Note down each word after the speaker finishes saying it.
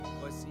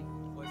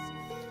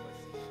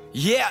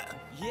Yeah.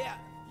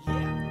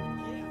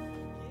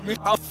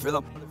 I feel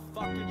 'em.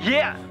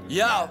 Yeah,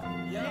 Yo.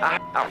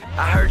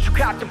 I heard you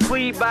copped a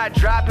plea by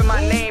dropping my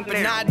name But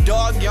there. nah,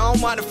 dog, you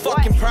don't want a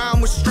fucking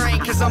problem with strain,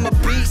 cause I'm a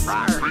beast.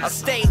 I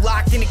stay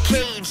locked in a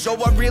cage,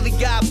 so I really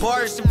got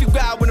bars if you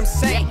got what I'm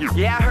saying.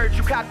 Yeah, I heard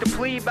you copped a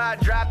plea by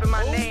dropping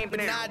my name But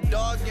there. nah,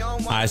 dog, you don't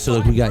want All right, so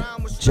look, we got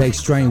Jake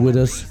Strain with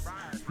us,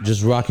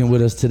 just rocking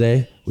with us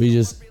today. We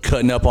just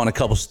cutting up on a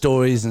couple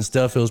stories and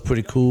stuff. It was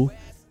pretty cool.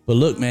 But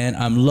look, man,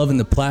 I'm loving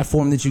the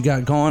platform that you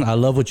got going. I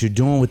love what you're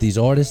doing with these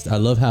artists. I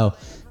love how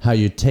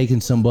you're taking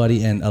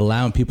somebody and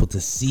allowing people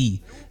to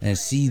see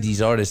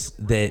these artists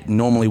that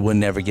normally would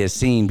never get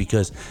seen.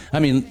 Because, I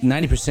mean,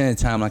 90% of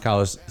the time, like I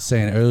was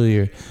saying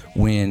earlier,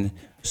 when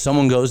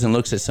someone goes and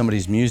looks at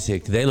somebody's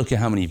music, they look at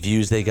how many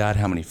views they got,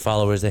 how many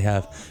followers they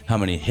have, how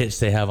many hits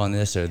they have on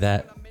this or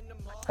that.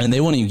 And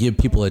they won't even give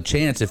people a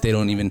chance if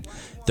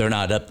they're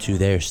not up to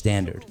their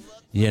standard,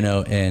 you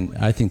know? And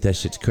I think that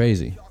shit's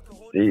crazy.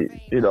 See,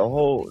 the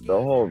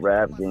whole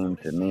rap game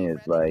to me is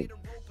like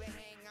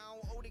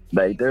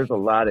there's a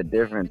lot of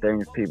different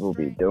things people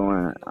be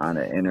doing on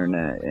the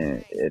internet,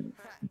 and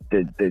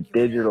the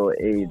digital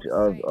age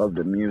of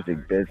the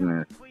music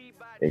business,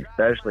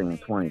 especially in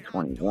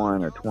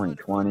 2021 or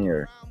 2020,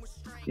 or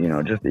you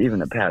know, just even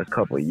the past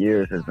couple of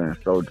years, has been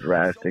so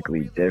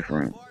drastically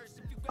different.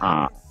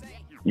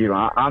 You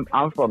know,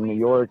 I'm from New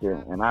York,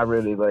 and I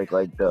really like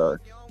the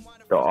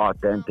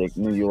authentic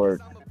New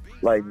York,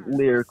 like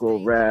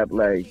lyrical rap,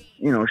 like,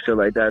 you know, shit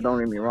like that. Don't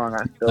get me wrong,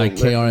 I still Like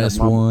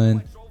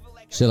KRS-One,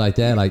 shit like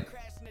that, like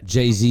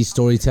Jay-Z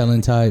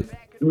storytelling type.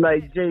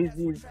 like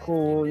Jay-Z's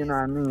cool, you know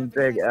what I mean?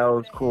 Big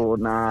L's cool,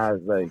 Nas,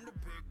 like,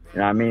 you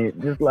know what I mean?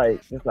 Just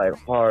like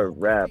hard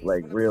rap,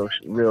 like real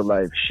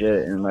life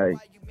shit. And like,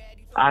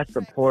 I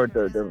support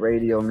the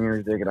radio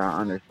music, and I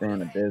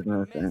understand the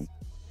business, and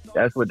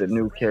that's what the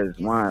new kids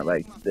want.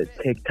 Like the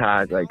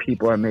TikTok, like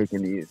people are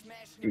making these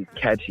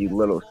catchy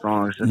little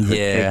songs just for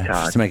TikTok,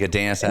 just to make a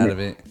dance out of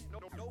it.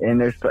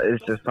 And it's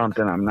just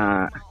something I'm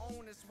not.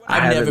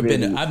 I've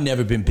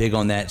never been big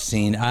on that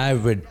scene. I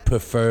would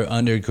prefer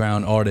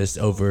underground artists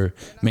over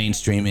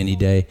mainstream any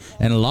day.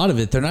 And a lot of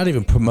it, they're not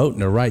even promoting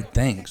the right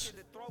things.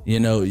 You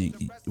know,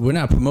 we're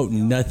not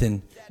promoting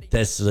nothing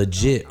that's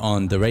legit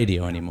on the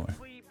radio anymore.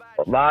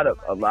 A lot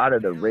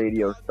of the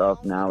radio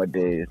stuff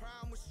nowadays,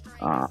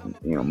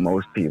 you know,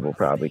 most people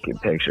probably can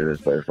picture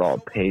this, but it's all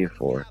paid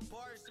for.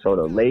 So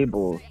the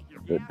labels,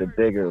 the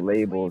bigger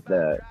labels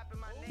that,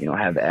 you know,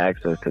 have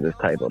access to this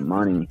type of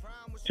money,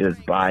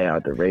 just buy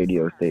out the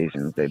radio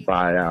stations. They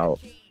buy out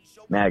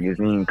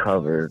magazine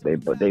covers. They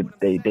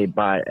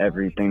buy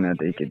everything that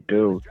they could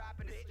do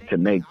to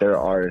make their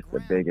artists the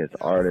biggest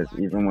artists,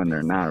 even when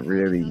they're not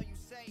really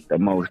the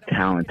most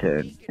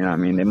talented. You know what I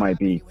mean? They might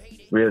be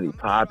really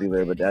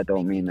popular, but that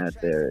don't mean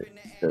that their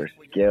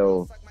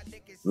skill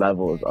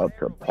level is up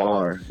to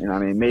par. You know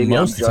what I mean? Maybe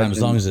most of the time, as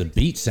long as the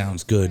beat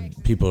sounds good,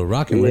 people are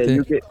rocking with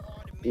it.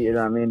 You know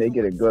what I mean? They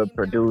get a good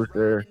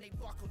producer.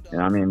 You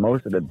know what I mean?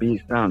 Most of the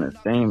beats sound the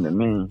same to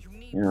me.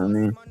 You know what I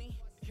mean?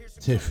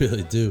 They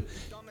really do.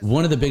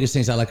 One of the biggest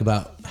things I like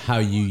about how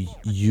you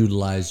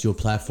utilize your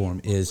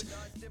platform is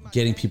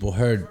getting people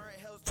heard,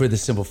 for the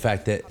simple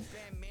fact that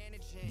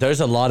there's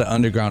a lot of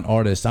underground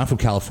artists. I'm from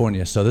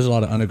California, so there's a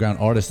lot of underground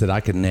artists that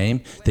I could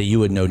name that you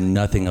would know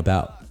nothing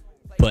about.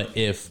 But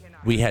if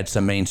we had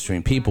some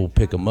mainstream people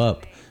pick them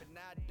up,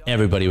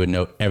 everybody would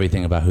know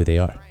everything about who they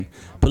are.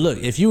 But look,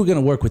 if you were going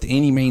to work with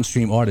any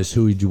mainstream artist,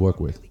 who would you work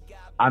with?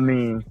 I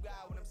mean,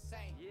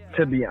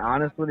 to be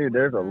honest with you,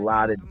 there's a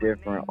lot of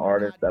different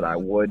artists that I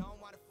would.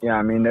 You know what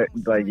I mean?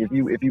 Like if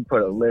you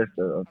put a list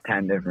of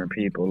 10 different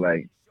people,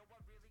 like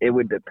it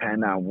would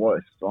depend on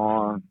what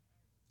song,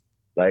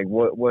 like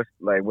what's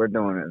like we're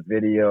doing a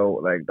video,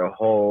 like the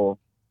whole,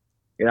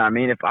 you know what I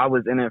mean? If I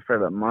was in it for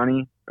the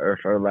money, or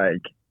for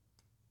like,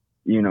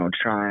 you know,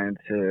 trying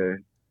to,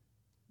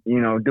 you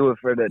know, do it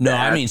for the... No,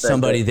 I mean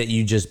somebody that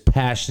you just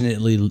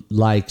passionately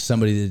like,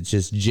 somebody that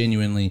just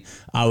genuinely,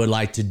 I would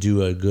like to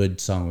do a good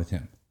song with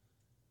him.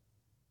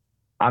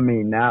 I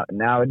mean,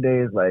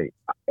 nowadays, like,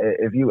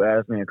 if you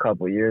asked me a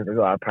couple years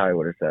ago, I probably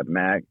would have said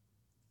Mac.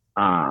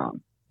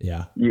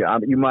 Yeah.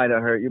 You might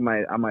have heard,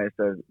 I might have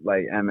said,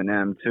 like,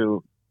 Eminem,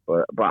 too.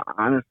 But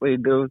honestly,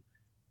 dude,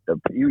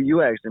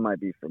 you actually might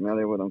be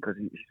familiar with him because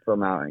he's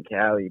from out in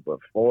Cali, but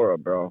Fora,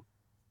 bro.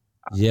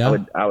 Yeah.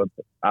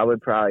 I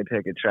would probably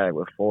pick a track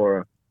with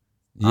Fora.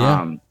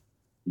 Yeah.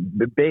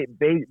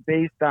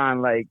 Based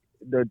on like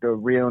the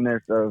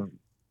realness of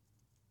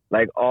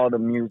like all the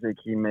music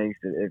he makes.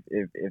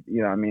 If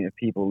you know what I mean, if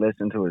people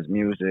listen to his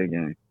music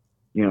and,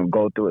 you know,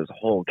 go through his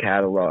whole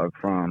catalog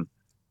from,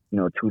 you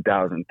know,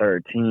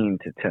 2013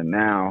 to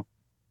now,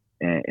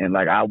 and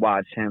like I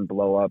watched him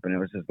blow up, and it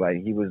was just like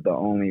he was the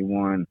only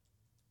one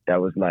that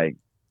was like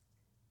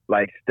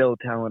still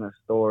telling a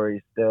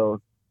story,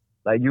 still.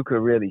 Like you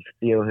could really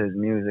feel his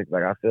music.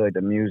 Like I feel like the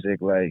music,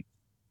 like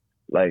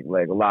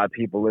a lot of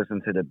people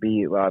listen to the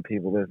beat, a lot of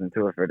people listen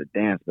to it for the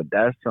dance, but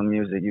that's some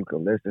music you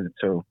could listen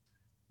to,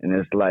 and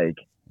it's like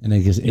And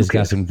it's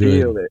got some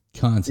good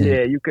content.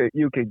 Yeah,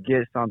 you could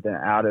get something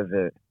out of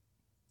it.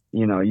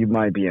 You know, you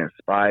might be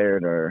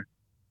inspired or,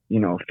 you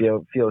know,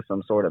 feel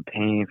some sort of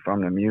pain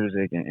from the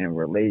music and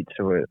relate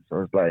to it.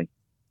 So it's like,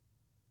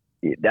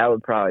 that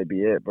would probably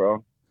be it, bro.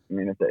 I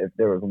mean, if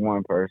there was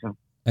one person.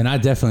 And I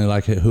definitely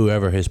like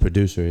whoever his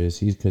producer is.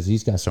 Because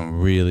he's got some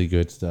really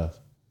good stuff.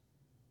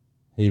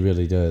 He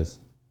really does.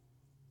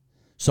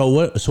 So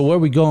where are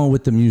we going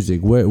with the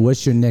music?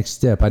 What's your next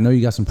step? I know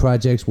you got some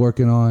projects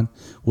working on.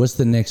 What's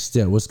the next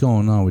step? What's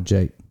going on with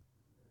Jake?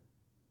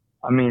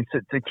 I mean,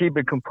 to keep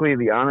it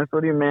completely honest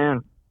with you,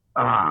 man,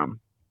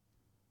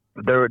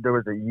 there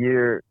was a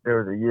year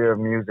of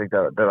music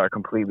that I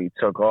completely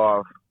took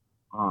off,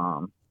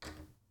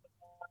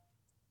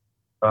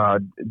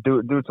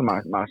 due to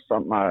my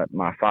son,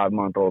 my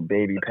 5-month-old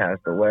baby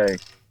passed away,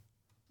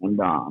 and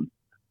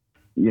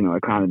you know,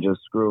 it kind of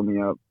just screwed me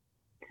up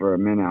for a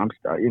minute. I'm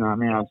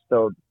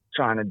still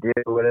trying to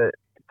deal with it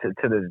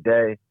to this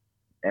day,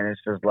 and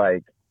it's just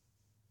like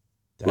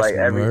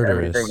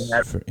everything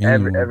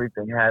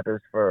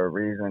happens for a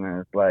reason,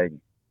 and it's like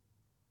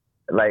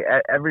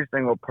every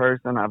single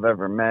person I've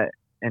ever met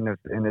in this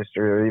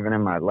industry, or even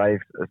in my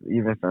life,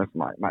 even since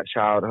my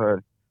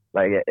childhood,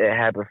 like it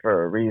happened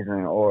for a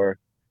reason. Or,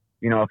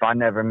 you know, if I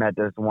never met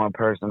this one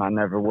person, I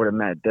never would have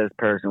met this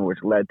person,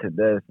 which led to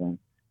this, and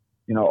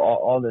you know,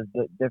 all this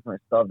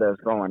different stuff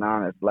that's going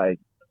on. It's like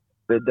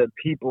the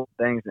people,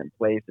 things, and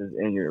places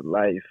in your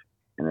life,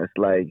 and it's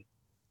like,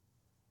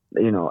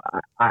 you know,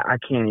 I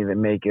can't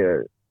even make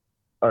an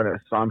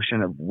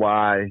assumption of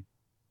why,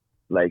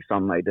 like,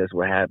 something like this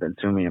would happen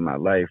to me in my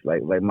life.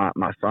 Like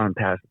my son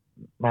passed.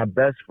 My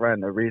best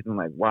friend, the reason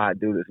like why I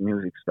do this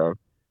music stuff,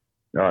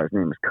 his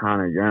name is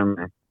Connor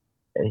Yerman.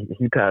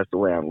 He passed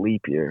away on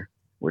leap year,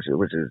 which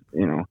is,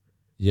 you know,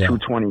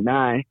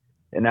 229,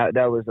 and that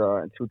was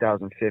in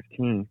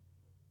 2015.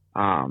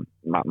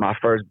 My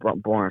first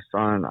born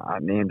son, I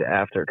named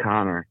after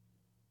Connor,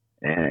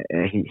 and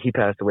he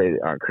passed away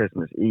on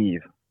Christmas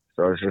Eve.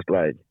 So it's just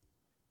like,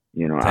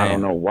 you know, I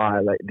don't know why,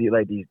 like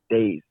these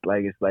dates,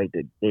 like it's like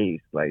the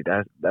dates, like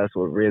that's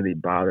what really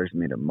bothers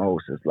me the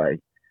most. It's like,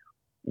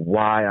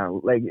 why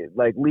like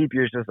leap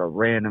year is just a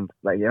random,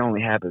 like it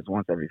only happens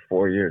once every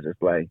 4 years.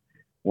 It's like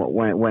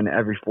when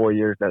every 4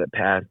 years that it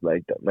passed,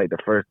 like the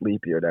first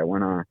leap year that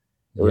went on,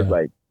 it was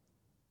like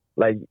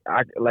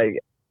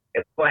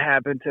what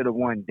happened to the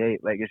one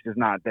date? Like it's just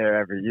not there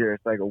every year.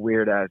 It's like a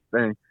weird ass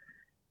thing.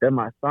 Then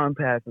my son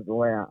passes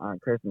away on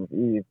Christmas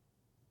Eve.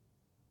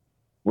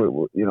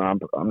 You know, I'm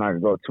not gonna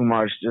go too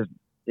much, just,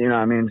 you know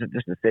what I mean,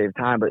 just to save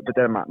time. But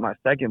then my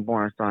second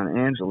born son,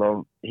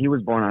 Angelo, he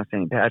was born on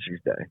St.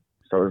 Patrick's Day.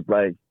 So it's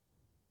like,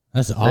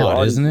 that's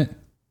odd, isn't it?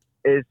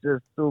 It's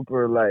just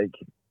super like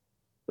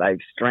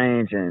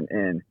strange,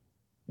 and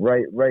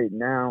right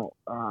now,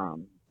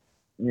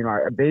 you know,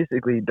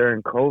 basically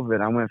during COVID,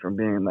 I went from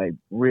being like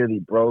really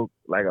broke,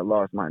 like I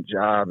lost my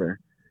job, and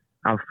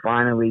I'm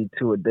finally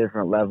to a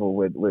different level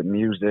with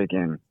music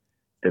and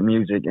the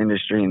music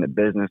industry and the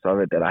business of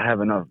it, that I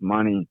have enough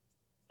money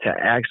to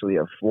actually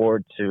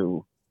afford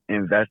to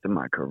invest in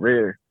my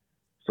career.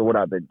 So what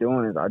I've been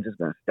doing is I've just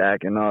been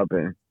stacking up,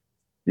 and,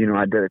 you know,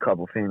 I did a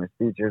couple famous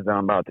features that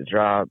I'm about to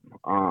drop.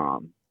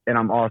 And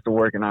I'm also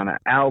working on an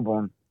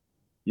album.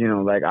 You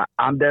know, like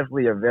I'm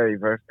definitely a very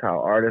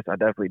versatile artist. I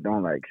definitely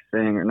don't like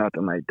sing or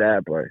nothing like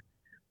that, but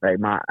like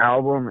my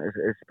album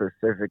is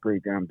specifically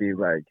going to be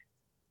like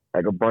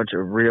a bunch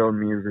of real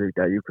music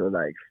that you could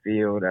like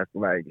feel. That's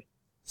like,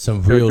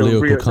 some real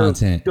lyrical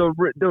content.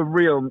 The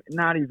real,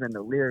 not even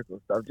the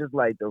lyrical stuff, just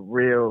like the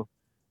real,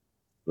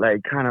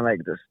 like kind of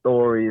like the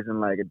stories,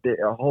 and like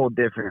a whole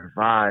different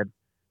vibe.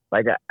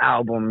 Like an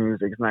album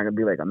music. It's not gonna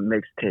be like a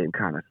mixtape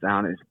kind of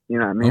sound. It's, you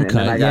know what I mean?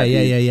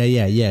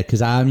 Okay. Yeah.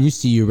 Because I'm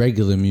used to your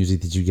regular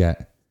music that you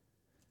got.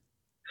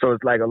 So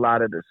it's like a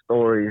lot of the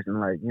stories and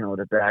like, you know,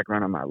 the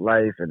background of my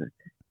life, and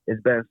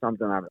it's been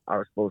something I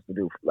was supposed to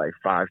do like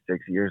 5-6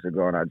 years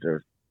ago, and I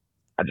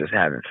just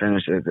haven't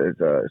finished it.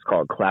 It's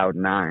called Cloud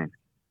 9,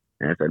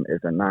 and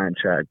it's a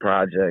 9-track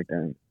project.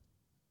 And,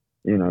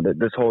 you know,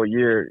 this whole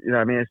year, you know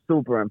what I mean, it's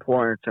super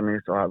important to me.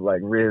 So I've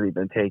like really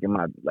been taking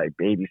my like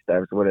baby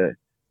steps with it.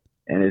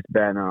 And it's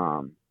been,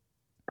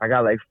 I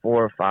got like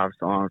 4 or 5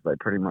 songs like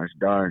pretty much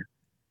done.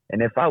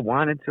 And if I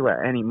wanted to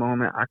at any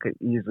moment, I could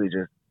easily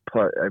just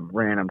put a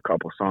random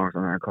couple songs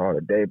on there and call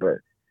it a day, but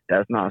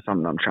that's not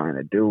something I'm trying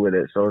to do with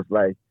it. So it's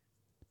like,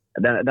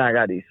 then I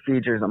got these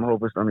features. I'm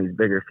hoping some of these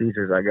bigger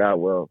features I got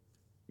will,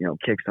 you know,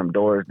 kick some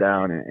doors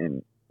down,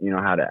 and you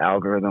know how the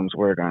algorithms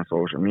work on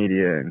social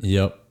media and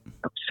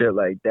shit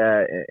like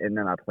that. And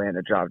then I plan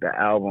to drop the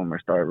album or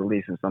start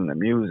releasing some of the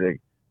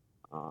music.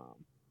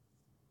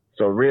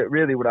 So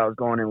really what I was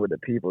going in with the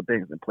people,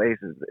 things, and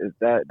places is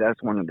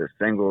that's one of the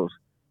singles.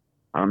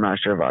 I'm not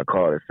sure if I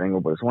call it a single,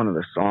 but it's one of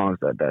the songs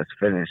that's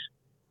finished.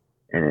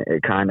 And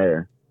it kind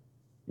of,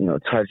 you know,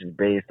 touches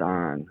base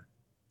on,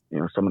 you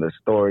know, some of the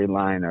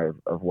storyline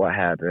of what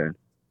happened.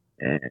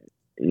 And,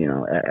 you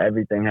know,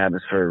 everything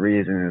happens for a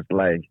reason. It's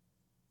like,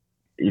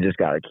 you just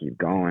got to keep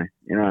going.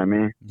 You know what I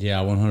mean? Yeah,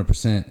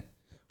 100%.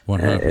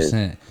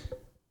 100%.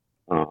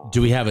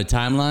 Do we have a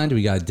timeline? Do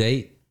we got a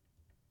date?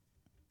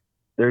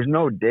 There's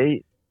no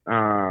date.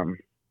 I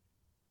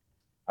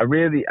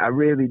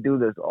really do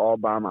this all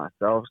by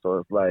myself. So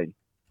it's like,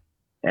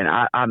 and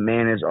I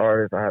manage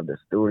artists. I have the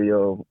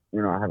studio.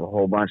 You know, I have a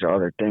whole bunch of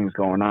other things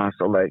going on.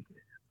 So like,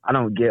 I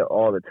don't get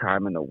all the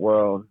time in the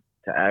world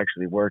to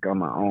actually work on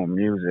my own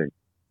music.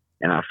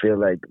 And I feel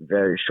like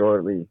very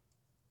shortly,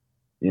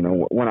 you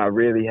know, when I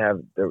really have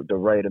the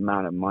right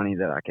amount of money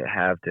that I can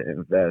have to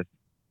invest,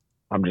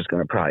 I'm just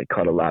going to probably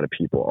cut a lot of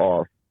people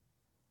off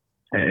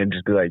and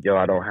just be like, yo,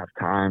 I don't have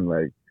time.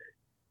 Like,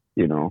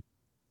 you know,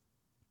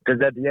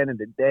 because at the end of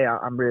the day,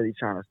 I'm really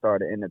trying to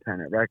start an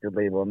independent record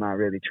label. I'm not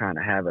really trying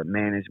to have a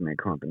management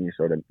company.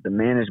 So the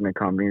management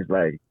company is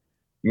like,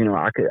 you know,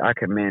 I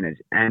could manage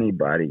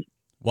anybody.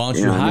 Why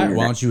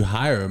don't you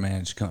hire a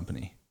managed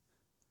company?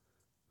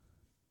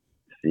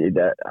 See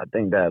that? I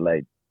think that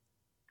like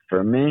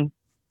for me,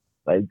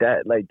 like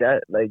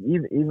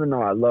even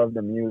though I love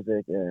the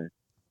music and,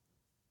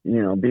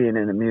 you know, being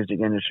in the music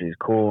industry is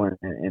cool,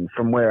 and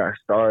from where I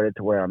started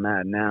to where I'm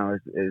at now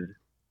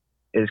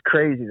is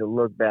crazy to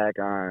look back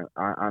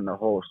on the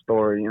whole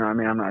story. You know what I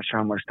mean? I'm not sure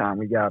how much time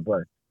we got,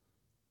 but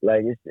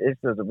like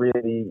it's just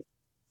really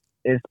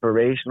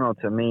inspirational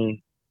to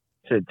me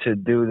to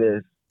do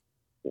this,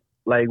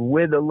 like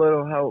with a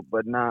little help,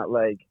 but not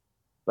like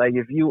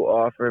if you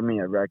offer me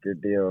a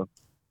record deal,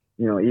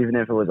 you know, even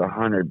if it was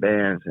 100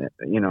 bands,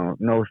 you know,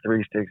 no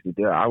 360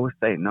 deal, I would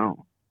say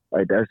no.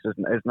 Like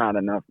it's not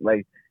enough.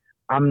 Like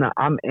I'm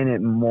in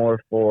it more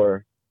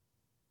for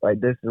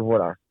like, this is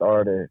what I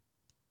started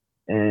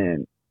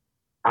and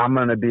I'm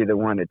going to be the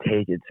one to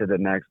take it to the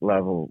next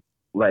level.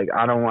 Like,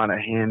 I don't want a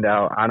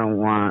handout. I don't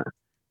want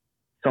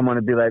someone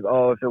to be like,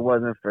 oh, if it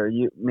wasn't for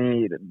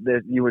me,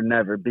 you would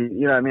never be,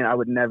 you know what I mean? I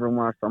would never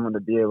want someone to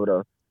be able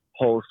to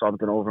hold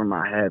something over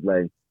my head.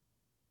 Like,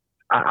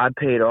 I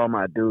paid all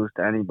my dues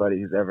to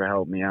anybody who's ever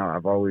helped me out. I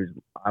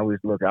always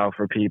look out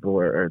for people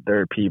or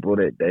third people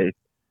that they,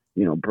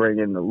 you know, bring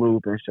in the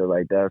loop and shit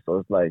like that. So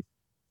it's like,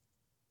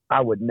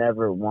 I would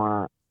never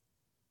want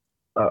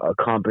a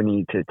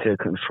company to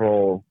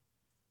control,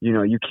 you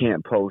know, you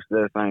can't post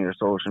this on your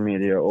social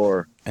media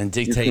or and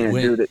dictate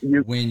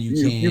when you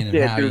can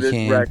and how you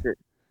can. Record.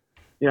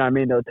 You know what I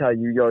mean? They'll tell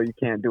you, yo, you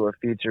can't do a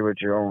feature with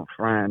your own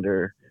friend,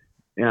 or,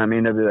 you know what I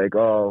mean? They'll be like,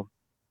 oh,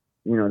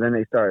 you know, then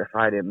they started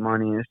fighting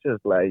money. It's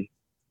just like,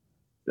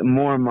 the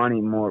more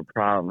money, more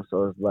problems.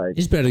 So it's like,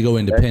 it's better to go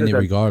independent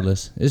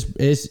regardless. It's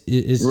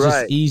right.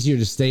 Just easier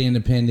to stay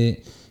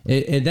independent.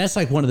 And that's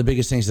like one of the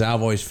biggest things that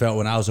I've always felt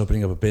when I was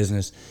opening up a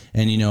business.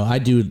 And, you know, I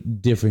do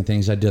different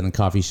things. I did in the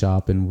coffee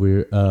shop, and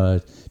we're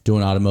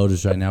doing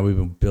automotives right now. We've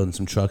been building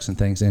some trucks and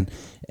things, and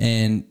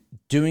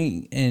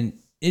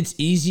it's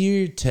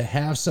easier to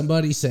have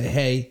somebody say,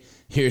 hey,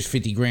 here's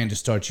 50 grand to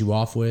start you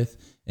off with,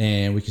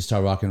 and we can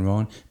start rocking and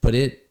rolling.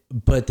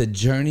 But the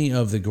journey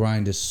of the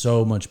grind is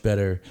so much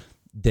better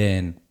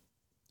than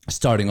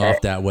starting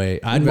off that way.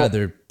 I'd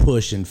rather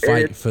push and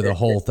fight for the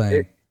whole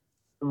thing.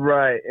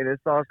 Right, and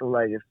it's also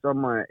like, if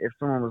someone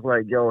was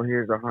like, yo,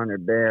 here's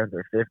 100 bands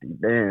or 50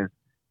 bands,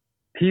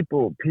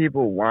 people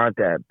want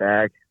that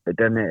back, but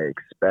then they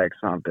expect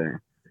something.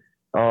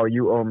 Oh,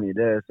 you owe me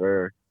this,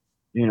 or,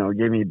 you know,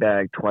 give me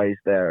back twice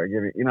that, or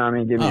give me, you know what I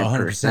mean, give me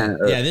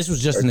 100%. Yeah, this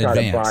was just an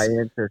advance. To buy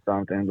into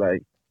something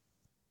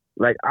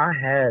like I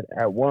had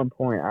at one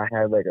point, I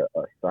had like a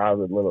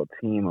solid little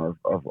team of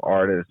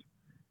artists,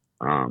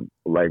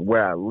 like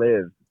where I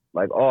live.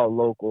 Like all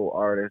local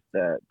artists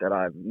that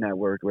I've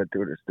networked with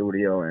through the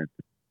studio and,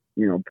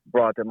 you know,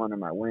 brought them under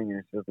my wing. And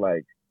it's just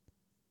like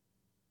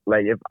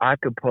if I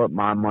could put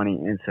my money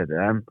into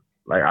them,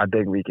 like, I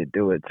think we could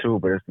do it too.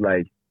 But it's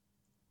like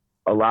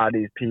a lot of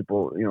these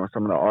people, you know,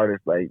 some of the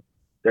artists, like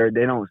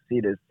they don't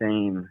see the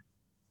same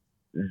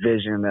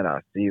vision that I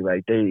see.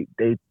 Like they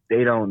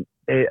don't,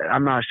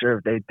 I'm not sure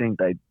if they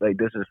think like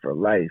this is for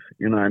life.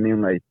 You know what I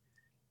mean? Like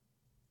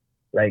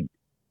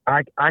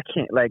I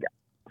can't, like,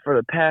 for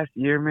the past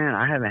year, man,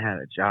 I haven't had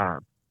a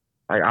job.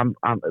 Like I'm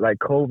like,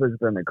 COVID's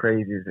been the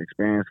craziest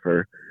experience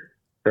for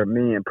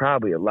me and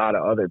probably a lot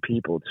of other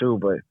people too.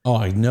 But oh,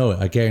 I know it.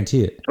 I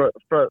guarantee it.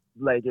 For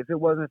like, if it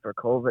wasn't for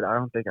COVID, I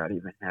don't think I'd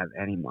even have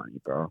any money,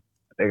 bro.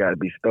 I think I'd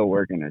be still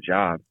working a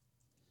job.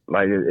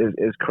 Like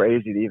it's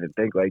crazy to even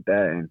think like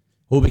that. And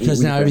well, because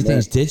now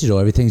everything's digital,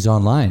 everything's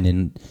online,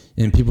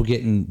 and people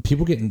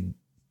getting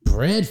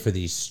bread for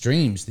these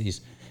streams,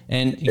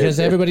 and because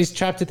everybody's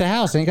trapped at the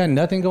house, ain't got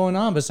nothing going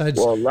on besides.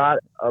 Well,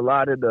 a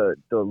lot of the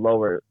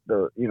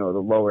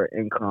lower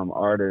income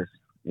artists,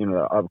 you know,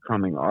 the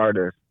upcoming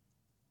artists,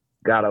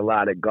 got a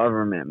lot of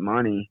government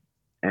money,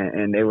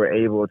 and they were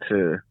able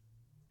to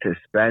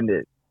spend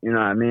it. You know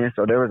what I mean?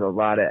 So there was a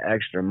lot of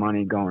extra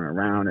money going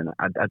around, and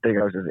I think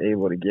I was just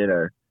able to get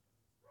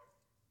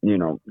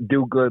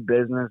do good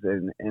business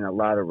and a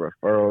lot of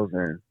referrals,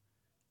 and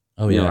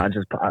you know,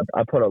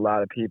 I put a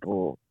lot of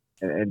people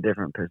in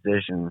different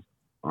positions.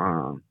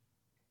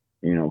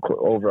 You know,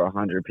 over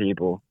 100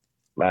 people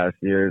last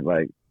year.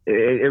 Like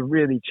it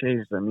really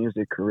changed the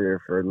music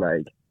career for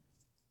like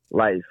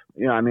life.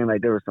 You know what I mean?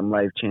 Like there was some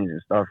life changing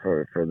stuff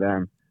for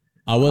them.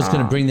 I was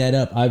going to bring that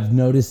up. I've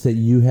noticed that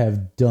you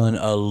have done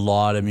a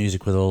lot of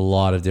music with a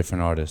lot of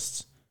different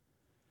artists.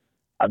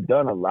 I've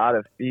done a lot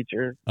of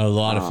features. A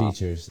lot of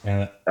features.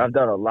 And I've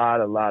done a lot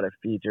of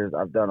features.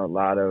 I've done a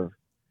lot of,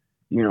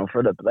 you know,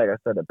 like I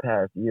said, the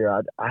past year,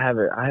 I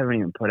haven't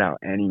even put out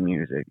any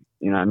music.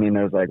 You know what I mean?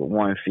 There's like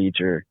one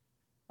feature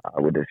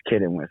with this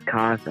kid in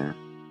Wisconsin.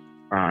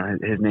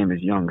 His name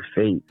is Young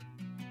Fate.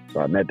 So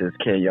I met this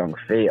kid, Young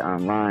Fate,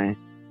 online,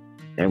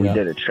 and we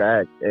did a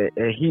track.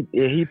 And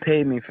he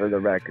paid me for the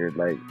record,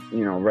 like,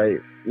 you know,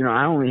 right? You know,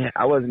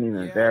 I wasn't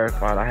even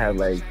verified. I had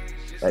like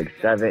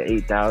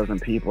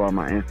 7,000-8,000 people on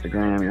my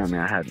Instagram. You know what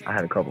I mean? I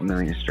had a couple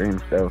million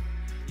streams. So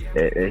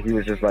he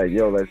was just like,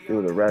 yo, let's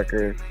do the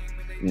record,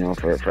 you know,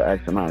 for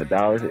X amount of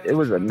dollars. It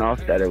was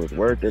enough that it was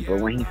worth it. But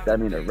when he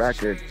sent me the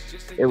record,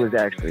 it was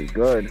actually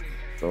good.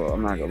 So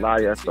I'm not gonna lie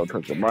to you, I still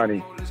took the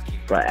money.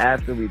 But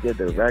after we did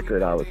the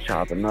record, I was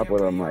chopping up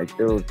with him like,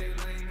 dude,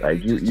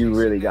 like you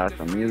really got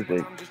some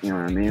music. You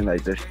know what I mean?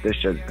 Like this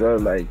shit's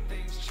good. Like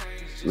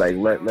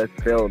let's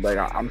build. Like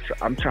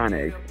I'm trying to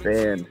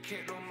expand.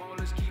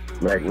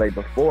 Like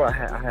before, I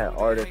had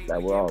artists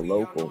that were all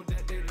local.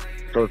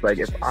 So it's like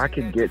if I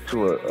could get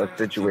to a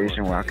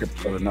situation where I could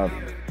put enough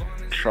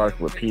trust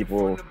with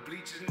people,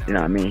 you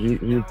know what I mean?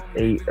 He's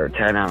 8 or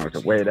 10 hours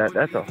away.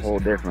 That's a whole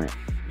different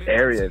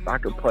area. If I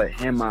could put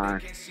him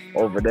on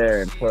over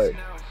there and put,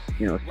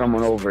 you know,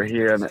 someone over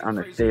here on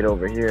the state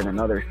over here and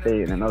another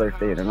state and another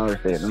state and another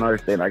state and another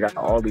state. I got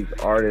all these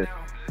artists,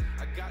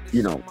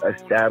 you know,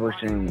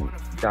 establishing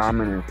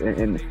dominance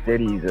in the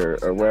cities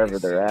or wherever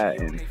they're at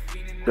and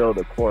build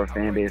a core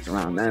fan base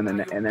around them and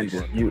then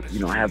just, you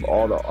know, have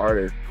all the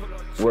artists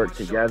work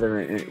together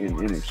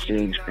and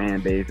exchange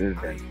fan bases.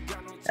 And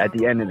at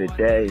the end of the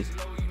day,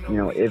 you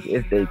know,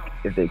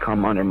 if they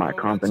come under my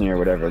company or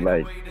whatever,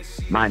 like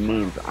my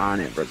name's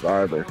on it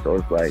regardless. So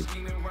it's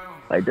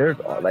like there's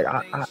like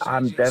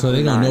I'm definitely. So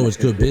they're gonna know it's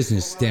good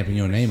business stamping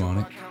your name on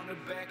it.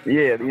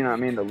 Yeah, you know what I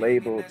mean? The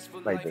label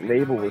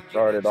was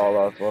started all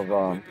off of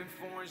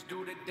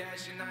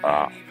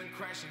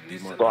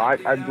so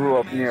I grew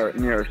up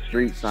near a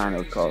street sign that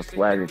was called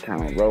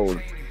Swaggertown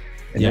Road.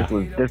 And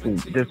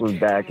this was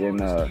back in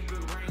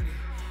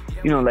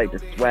you know, like the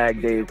swag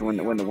days when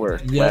the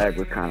word swag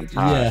was kind of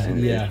hot.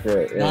 Yeah.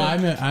 No,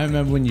 I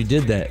remember when you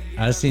did that.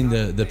 I seen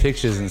the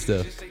pictures and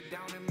stuff.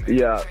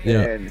 Yeah.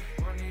 And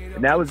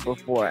that was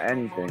before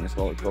anything.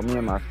 So me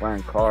and my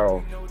friend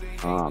Carl,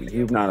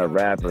 he's not a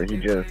rapper. He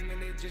just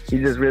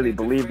really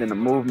believed in the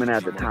movement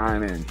at the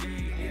time. And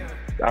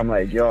I'm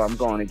like, yo, I'm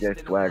going to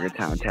get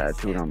Swaggertown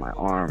tattooed on my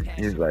arm.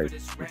 He's like,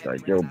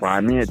 yo, buy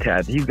me a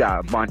tattoo. He's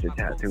got a bunch of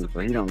tattoos, so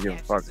he don't give a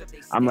fuck.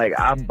 I'm like,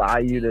 I'll buy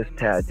you this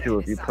tattoo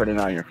if you put it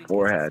on your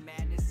forehead.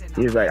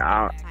 He's like,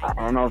 I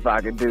don't know if I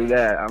could do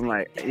that.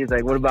 He's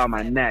like, what about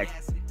my neck?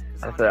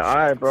 I said, all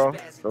right, bro.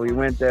 So we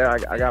went there.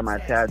 I got my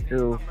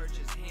tattoo.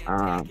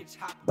 By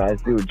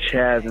this dude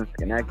Chaz in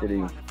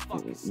Schenectady.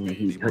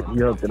 He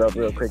hooked it up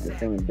real quick the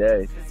same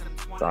day.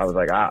 So I was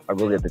like, I'll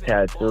go get the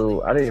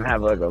tattoo. I didn't even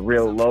have like a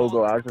real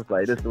logo. I was just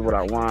like, this is what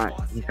I want.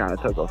 He kind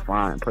of took a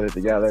font and put it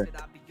together.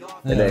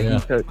 And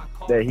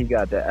then he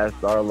got the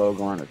SR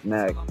logo on his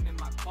neck.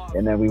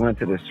 And then we went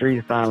to the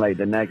street sign like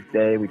the next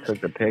day. We took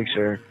the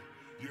picture,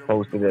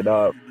 posted it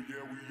up.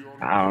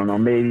 I don't know,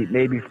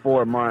 maybe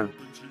 4 months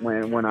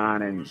went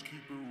on, and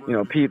you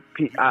know,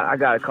 I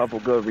got a couple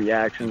good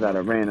reactions out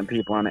of random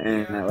people on the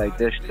internet. Like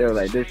they're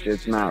like, this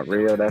shit's not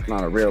real. That's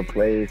not a real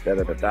place. Da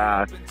da da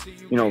da.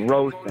 You know,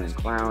 roasting,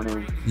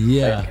 clowning.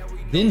 Yeah.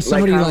 Like, didn't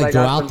somebody go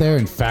out there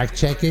and fact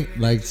check it?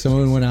 Like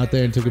someone went out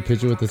there and took a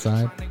picture with the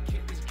sign.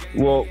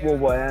 Well,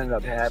 what ended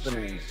up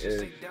happening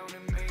is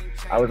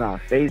I was on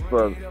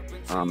Facebook.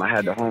 I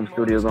had the home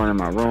studio going in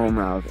my room,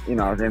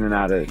 and I was in and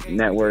out of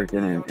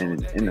networking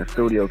and in the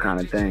studio kind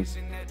of thing.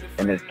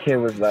 And this kid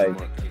was like,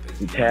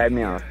 he tagged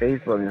me on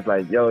Facebook and it's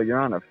like, yo, you're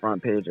on the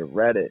front page of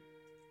Reddit.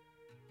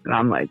 And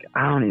I'm like,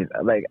 I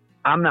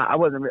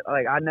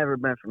never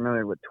been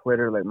familiar with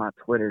Twitter. Like my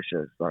Twitter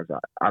shit sucks.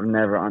 I've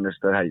never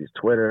understood how to use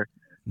Twitter.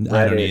 Reddit.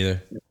 I don't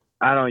either.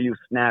 I don't use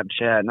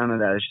Snapchat, none of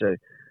that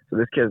shit. So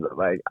this kid's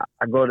like,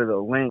 I go to the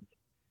link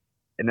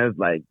and there's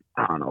like,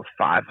 I don't know,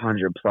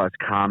 500 plus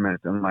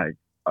comments in like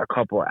a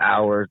couple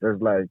hours.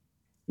 There's like,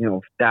 you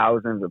know,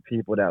 thousands of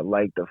people that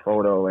like the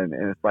photo and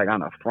it's like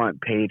on the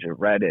front page of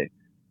Reddit.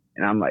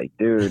 And I'm like,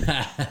 dude,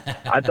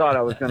 I thought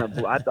I was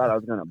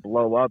gonna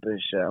blow up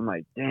and shit. I'm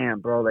like,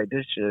 damn, bro, like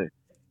this shit.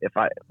 If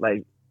I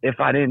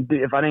didn't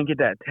get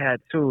that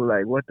tattoo,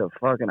 like what the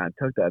fuck? And I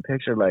took that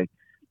picture, like,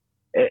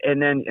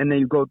 and then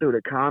you go through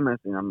the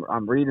comments and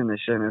I'm reading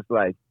this shit and it's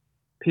like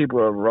people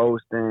are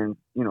roasting.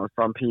 You know,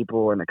 some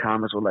people in the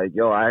comments were like,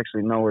 yo, I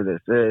actually know where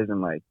this is,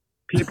 and like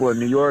people in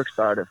New York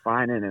started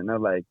finding it and they're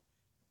like,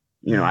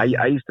 you know, I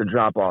used to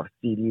drop off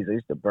CDs. I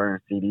used to burn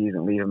CDs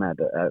and leave them at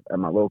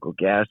my local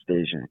gas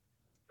station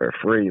for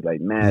free, like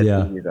mad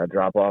CDs. I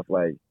drop off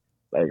like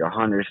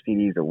 100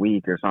 CDs a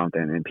week or something,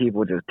 and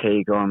people just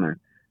take them. And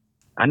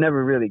I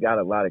never really got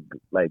a lot of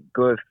like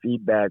good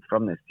feedback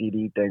from the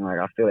CD thing. Like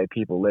I feel like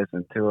people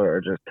listened to it or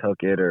just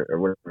took it or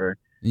whatever.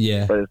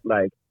 Yeah. But it's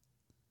like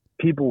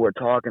people were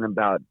talking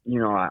about,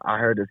 I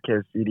heard this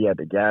kid's CD at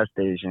the gas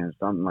station or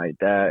something like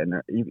that, and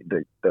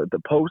the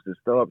post is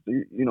still up.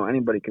 So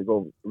anybody could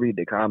go read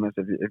the comments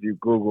if you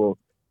Google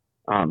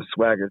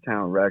Swagger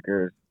Town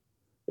Records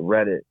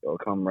Reddit, it'll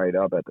come right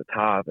up at the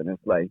top, and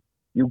it's like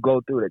you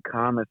go through the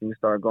comments and you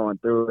start going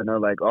through, and they're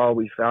like, "Oh,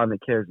 we found the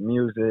kid's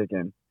music,"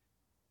 and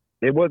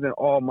it wasn't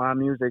all my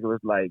music. It was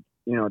like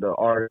the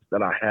artists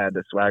that I had,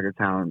 the Swagger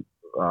Town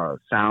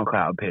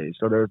SoundCloud page.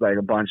 So there was like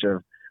a bunch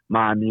of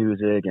my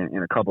music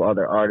and a couple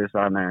other artists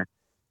on there,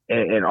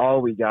 and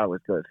all we got was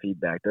good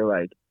feedback. They're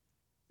like,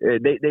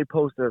 they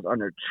posted us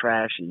under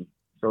trashy,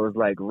 so it's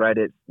like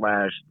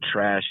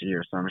Reddit/trashy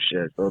or some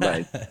shit. So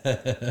like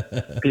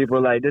people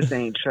were like, this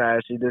ain't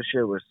trashy, this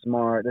shit was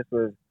smart, this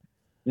was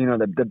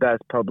the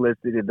best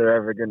publicity they're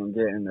ever gonna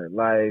get in their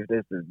life,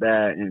 this is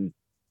that,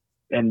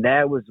 and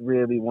that was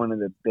really one of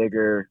the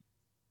bigger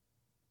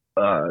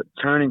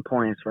turning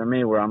points for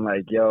me, where I'm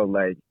like, yo,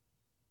 like,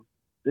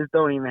 this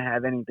don't even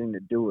have anything to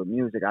do with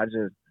music. I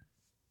just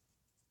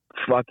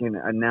fucking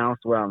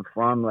announced where I'm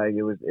from. Like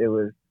it was,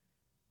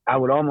 I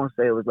would almost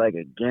say it was like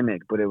a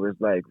gimmick, but it was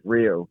like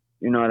real.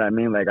 You know what I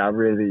mean? Like I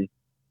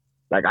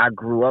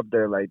grew up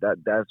there. Like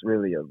that's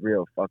really a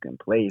real fucking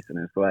place. And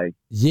it's like,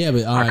 yeah,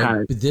 but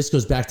but this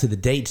goes back to the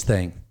dates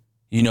thing,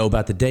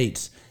 about the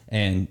dates,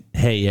 and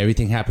hey,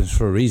 everything happens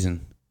for a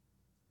reason.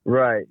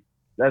 Right.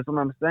 That's what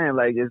I'm saying.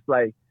 Like, it's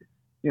like,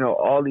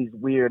 all these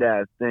weird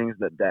ass things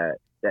that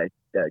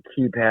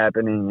keep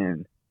happening,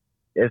 and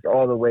it's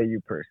all the way you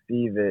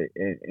perceive it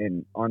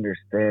and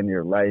understand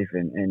your life,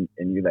 and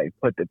you like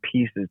put the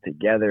pieces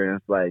together, and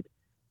it's like,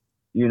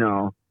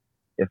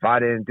 if I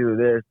didn't do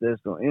this,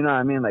 what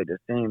I mean? Like the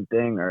same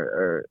thing,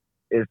 or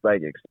it's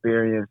like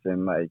experience,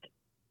 and like,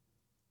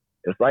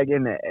 it's like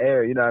in the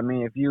air, you know what I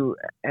mean?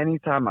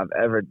 Anytime I've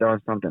ever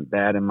done something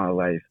bad in my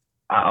life,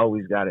 I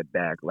always got it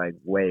back like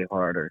way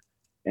harder.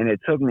 And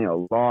it took me a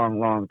long,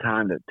 long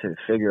time to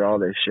figure all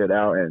this shit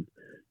out. And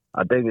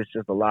I think it's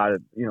just a lot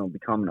of,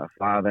 becoming a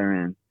father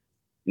and,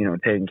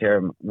 taking care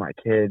of my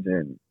kids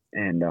and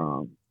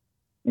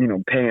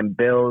paying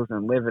bills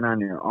and living on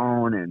your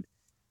own. And,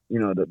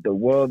 the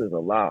world is a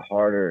lot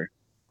harder,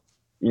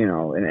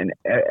 and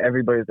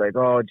everybody's like,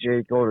 oh,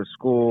 Jake, go to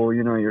school.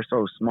 You're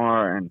so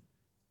smart. And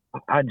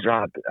I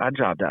dropped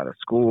out of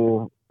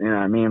school. You know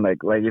what I mean? Like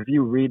if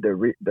you read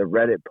the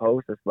Reddit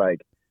post, it's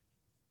like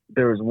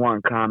there was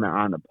one comment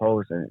on the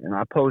post, and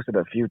I posted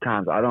a few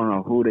times. I don't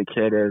know who the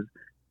kid is.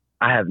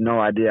 I have no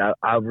idea.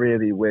 I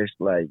really wish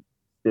like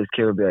this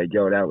kid would be like,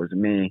 yo, that was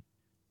me.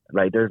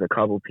 Like there's a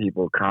couple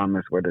people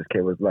comments where this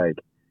kid was like,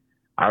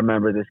 I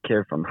remember this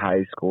kid from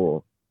high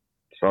school,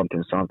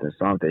 something.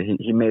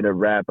 He made a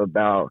rap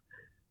about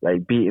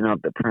like beating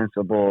up the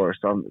principal or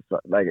something,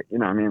 like,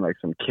 what I mean? Like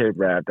some kid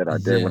rap that I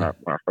did when I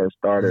first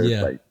started.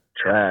 It's like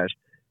trash.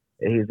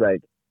 And he's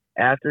like,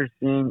 after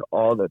seeing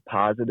all the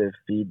positive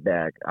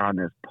feedback on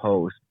this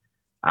post,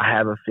 I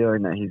have a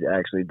feeling that he's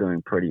actually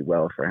doing pretty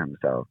well for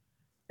himself.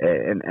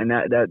 And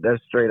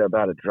that's straight up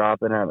out of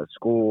dropping out of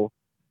school.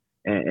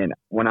 And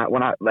when I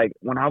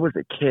was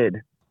a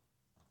kid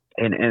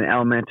in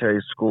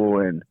elementary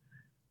school, and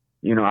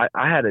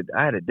I had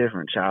a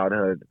different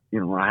childhood.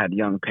 I had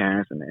young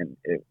parents, and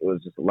it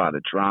was just a lot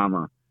of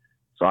drama.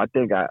 So I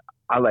think I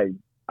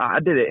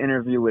did an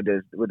interview with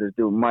this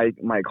dude Mike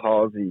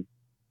Halsey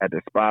at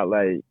the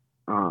Spotlight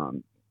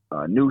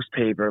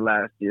newspaper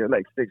last year,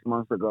 like 6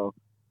 months ago,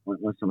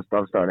 when some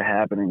stuff started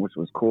happening, which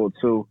was cool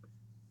too.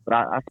 But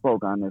I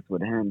spoke on this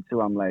with him too.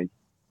 I'm like,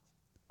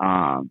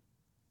 I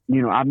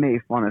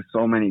made fun of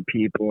so many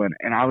people,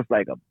 and I was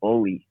like a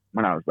bully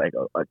when I was like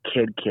a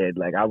kid.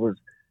 Like I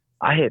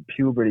hit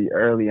puberty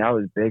early. I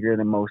was bigger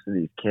than most of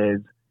these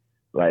kids.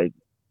 Like,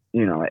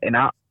 and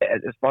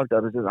it's fucked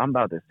up. It's just, I'm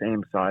about the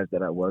same size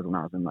that I was when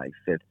I was in like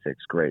 5th,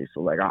 6th grade.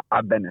 So like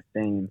I've been the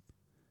same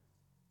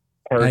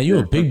person. Man, you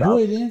a big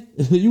boy then?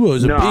 You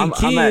was a big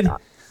kid.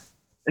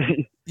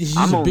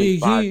 I'm only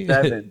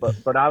 5'7",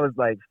 but I was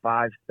like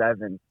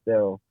 5'7"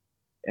 still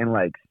in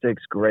like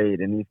 6th grade,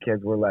 and these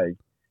kids were like,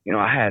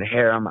 I had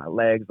hair on my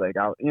legs, like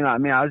I was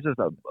just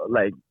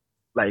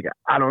like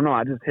I don't know,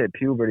 I just hit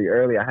puberty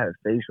early. I had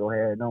facial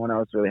hair. No one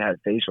else really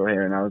had facial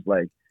hair, and I was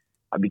like,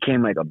 I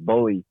became like a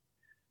bully,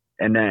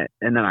 and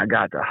then I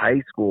got to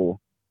high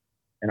school,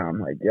 and I'm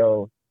like,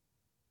 yo,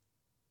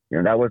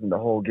 that wasn't the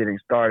whole getting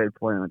started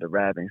point with the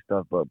rapping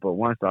stuff, but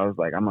once I was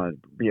like, I'm gonna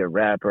be a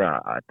rapper,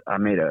 I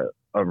made a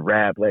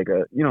rap, like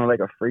a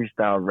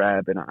freestyle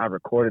rap, and I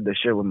recorded the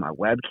shit with my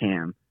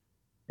webcam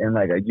and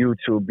like a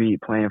YouTube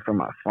beat playing from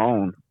my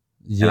phone.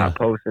 Yeah. And I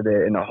posted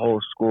it, and the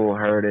whole school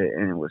heard it,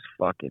 and it was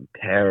fucking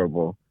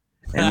terrible.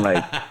 And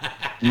like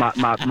my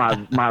rap,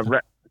 my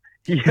rap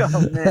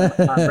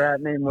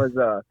name was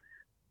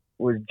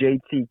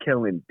JT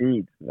Killing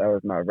Beats. That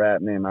was my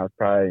rap name. I was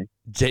probably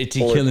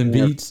JT Killing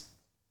Beats.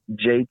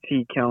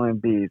 JT Killing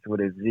Beats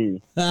with a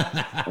Z.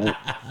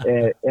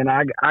 and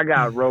I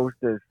got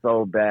roasted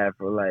so bad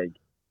for like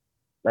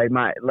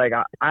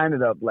I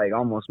ended up like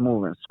almost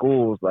moving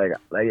schools. Like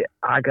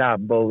I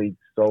got bullied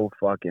so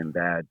fucking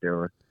bad,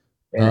 dude.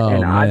 And Oh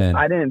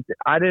man.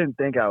 I didn't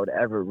think I would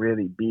ever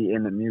really be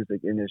in the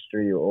music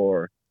industry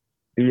or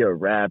be a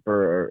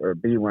rapper or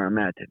be where I'm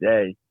at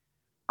today.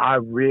 I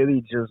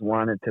really just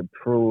wanted to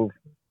prove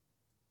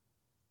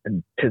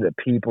to the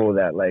people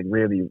that like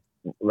really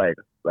like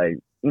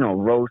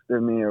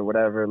roasted me or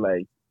whatever,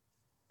 like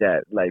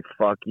that, like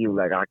fuck you,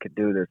 like I could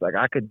do this, like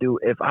I could do,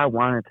 if I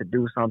wanted to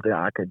do something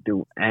I could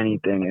do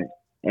anything,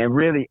 and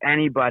really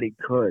anybody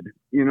could,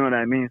 you know what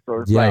I mean?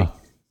 So it's like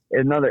Yeah.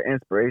 another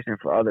inspiration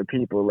for other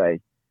people.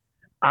 Like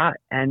I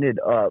ended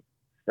up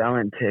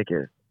selling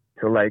tickets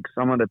to like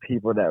some of the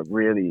people that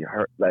really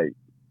hurt, like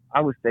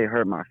I would say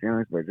hurt my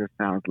feelings, but it just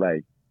sounds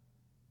like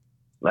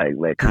kind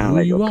of Threw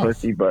like a you off.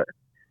 pussy, but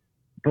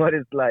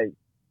it's like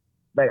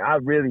I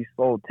really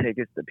sold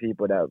tickets to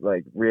people that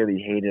like really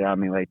hated on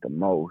me like the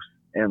most.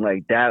 And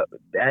like that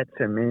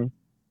to me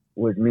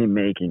was me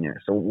making it.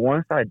 So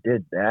once I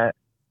did that,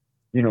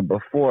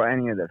 before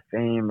any of the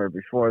fame or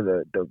before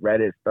the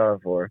Reddit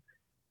stuff or,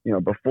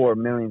 before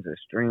millions of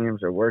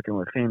streams or working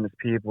with famous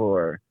people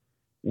or,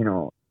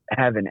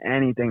 having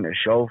anything to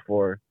show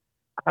for,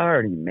 I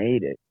already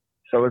made it.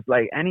 So it's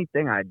like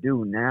anything I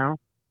do now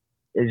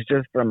is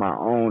just for my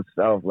own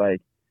self.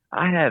 Like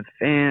I have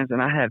fans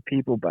and I have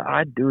people, but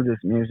I do this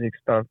music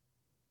stuff.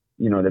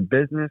 The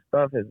business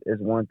stuff is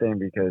one thing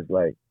because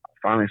like I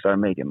finally started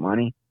making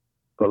money,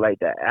 but like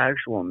the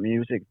actual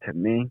music to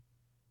me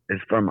is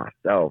for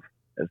myself.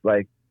 It's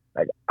like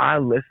I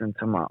listen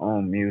to my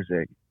own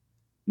music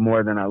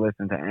more than I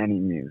listen to any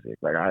music.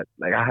 Like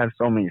I have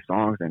so many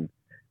songs and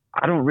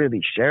I don't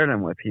really share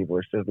them with people.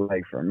 It's just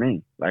like for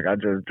me. Like I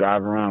just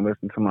drive around,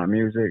 listen to my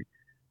music,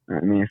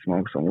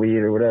 smoke some weed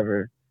or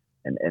whatever.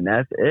 And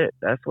that's it.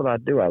 That's what I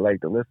do. I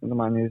like to listen to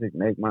my music,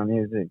 make my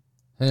music.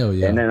 Hell And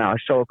yeah. then I'll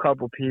show a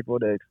couple people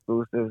the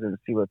exclusives and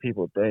see what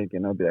people think.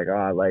 And they'll be like, oh,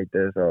 I like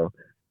this. Or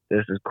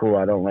this is cool.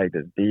 I don't like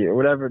this beat or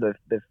whatever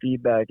the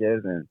feedback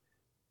is. And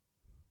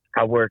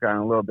I work on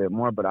it a little bit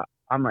more, but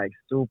I'm like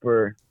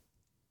super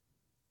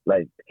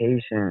like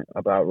patient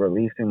about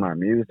releasing my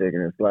music.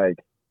 And it's like,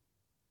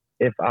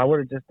 if I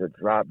were just to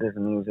drop this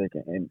music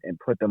and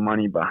put the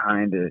money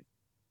behind it,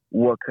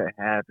 what could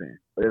happen?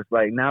 But it's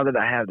like, now that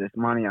I have this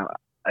money,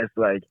 it's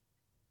like,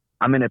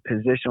 I'm in a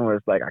position where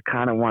it's like, I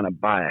kind of want to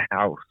buy a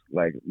house.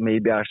 Like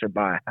maybe I should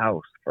buy a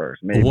house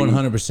first. Maybe,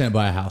 100%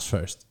 buy a house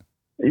first.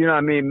 you know what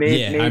I mean? Maybe,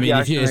 Yeah, I maybe mean,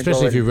 I if you, shouldn't go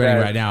especially if you're renting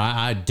invest. right now,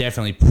 I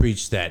definitely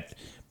preach that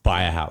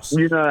buy a house.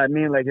 You know what I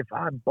mean? Like if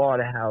I bought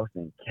a house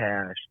in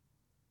cash,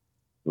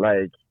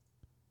 like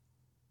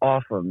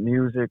off of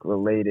music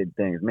related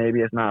things,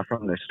 maybe it's not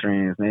from the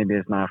streams, maybe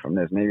it's not from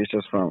this, maybe it's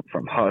just from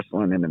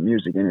hustling in the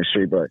music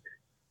industry, but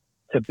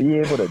to be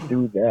able to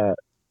do that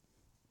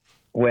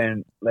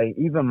when like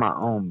even my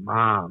own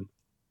mom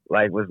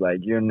like was like,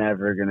 you're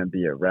never gonna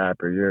be a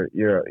rapper,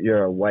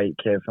 you're a white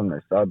kid from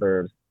the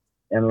suburbs,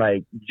 and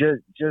like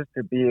just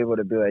to be able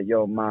to be like,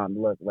 yo mom,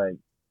 look, like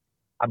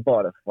I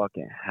bought a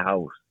fucking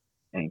house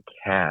in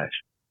cash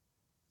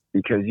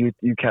because you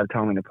kept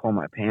telling me to pull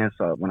my pants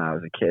up when I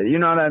was a kid. You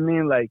know what I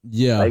mean?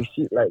 Yeah. Like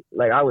she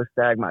like I would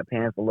sag my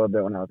pants a little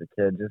bit when I was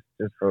a kid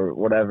just for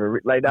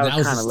whatever. Like that was That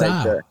was the kind of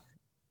like style.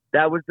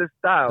 that was the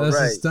style, That's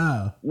the right?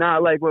 style.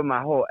 Not like with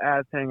my whole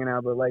ass hanging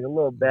out, but like a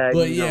little baggy,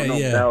 But yeah, no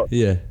yeah, belt,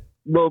 yeah. a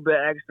little bit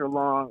extra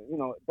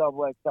long,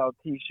 double XL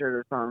t-shirt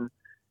or something.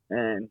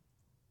 And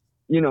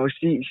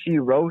she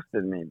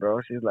roasted me,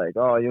 bro. She's like,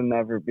 oh, you'll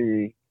never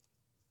be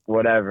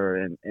whatever.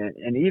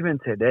 And even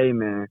today,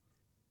 man,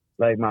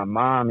 like my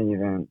mom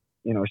even,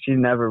 she's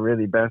never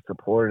really been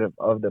supportive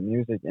of the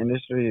music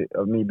industry,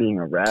 of me being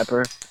a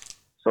rapper.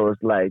 So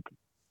it's like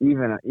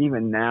even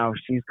now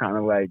she's kind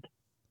of like,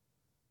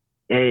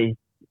 hey,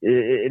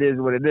 it is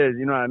what it is.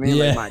 You know what I mean?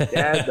 Yeah. Like my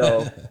dad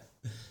though,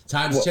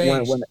 Times when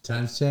change.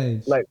 Times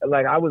change. like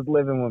I was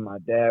living with my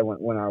dad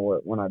when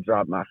I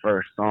dropped my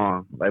first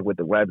song, like with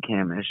the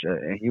webcam and shit,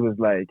 and he was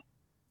like,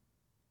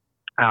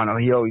 I don't know,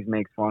 he always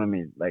makes fun of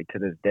me like to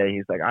this day.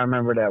 He's like, I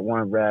remember that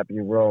one rap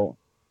you wrote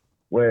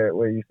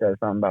where you said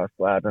something about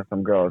slapping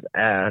some girl's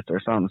ass or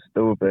something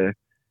stupid,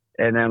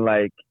 and then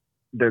like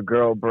the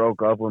girl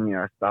broke up with me.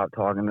 I stopped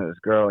talking to this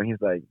girl, and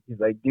he's like,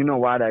 do you know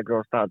why that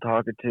girl stopped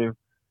talking to you?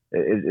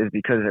 Is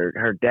because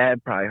her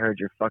dad probably heard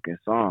your fucking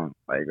song.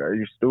 Like, are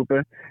you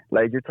stupid?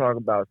 Like, you're talking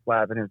about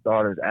slapping his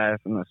daughter's ass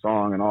in the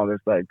song and all this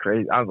like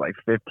crazy. I was like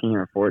 15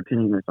 or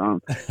 14 or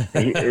something.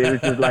 It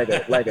was just like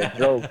a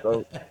joke.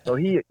 So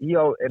he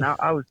and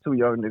I was too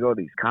young to go to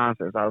these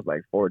concerts. I was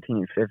like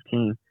 14,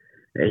 15,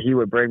 and he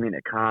would bring me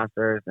to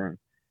concerts and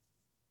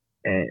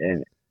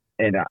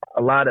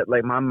a lot of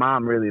like my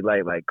mom really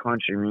liked like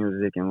country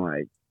music and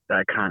like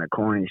that kind of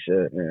corny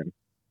shit, and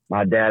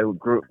my dad would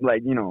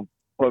like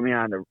put me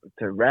on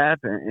to rap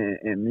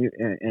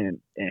and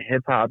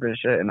hip hop and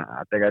shit, and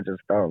I think I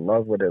just fell in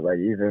love with it. Like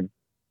even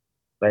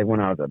like when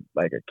I was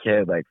a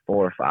kid, like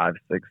 4, 5,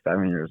 6,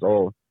 7 years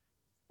old.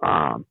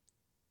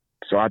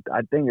 So I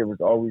think it was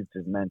always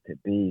just meant to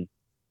be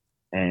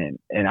and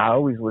I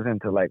always was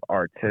into like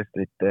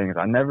artistic things.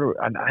 I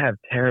have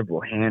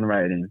terrible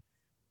handwriting,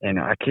 and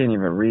I can't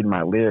even read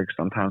my lyrics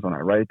sometimes when I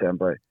write them.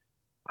 But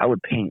I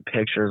would paint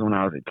pictures when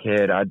I was a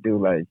kid. I'd do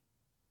like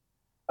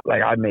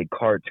I'd make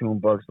cartoon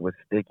books with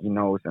sticky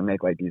notes and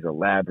make like these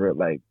elaborate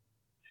like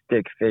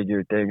stick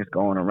figure things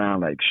going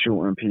around like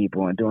shooting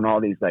people and doing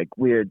all these like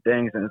weird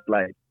things. And it's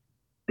like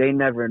they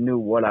never knew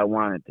what I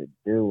wanted to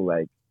do,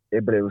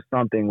 but it was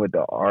something with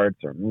the arts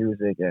or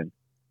music, and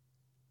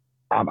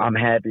I'm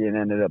happy it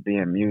ended up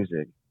being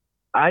music.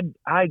 I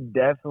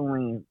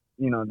definitely,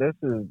 this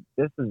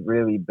has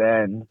really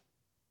been,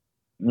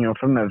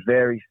 from the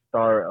very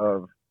start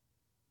of,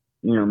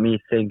 me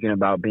thinking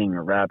about being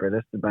a rapper.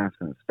 This has been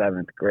since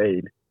 7th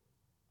grade.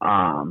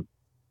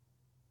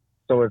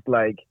 So it's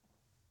like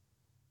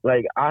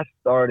I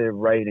started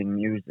writing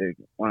music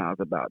when I was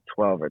about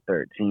 12 or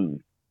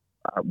 13,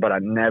 but I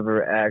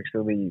never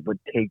actually would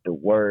take the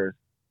words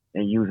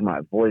and use my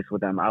voice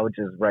with them. I would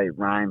just write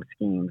rhyme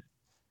schemes.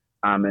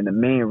 And the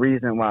main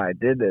reason why I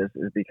did this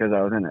is because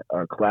I was in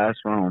a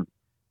classroom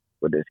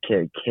with this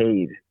kid,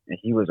 Cade, and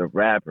he was a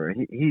rapper.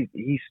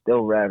 He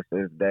still raps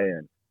to this day,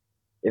 and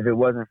if it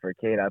wasn't for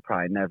Cade, I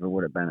probably never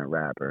would have been a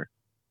rapper.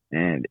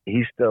 And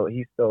he's still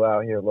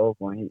out here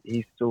local, and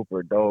he's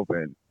super dope.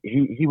 And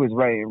he was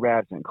writing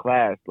raps in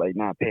class, like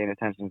not paying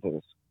attention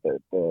to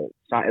it was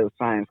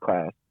science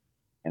class,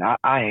 and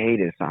I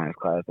hated science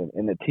class.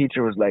 And the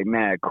teacher was like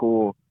mad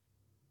cool,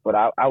 but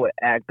I would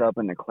act up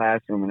in the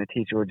classroom, and the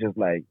teacher would just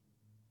like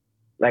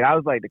I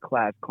was like the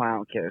class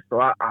clown kid. So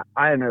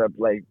I ended up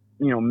like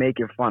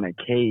making fun of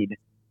Cade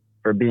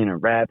for being a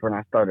rapper, and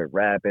I started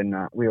rapping.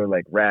 We were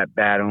like rap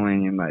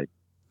battling and like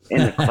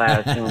in the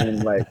classroom,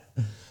 and like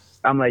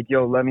I'm like,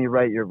 yo, let me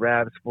write your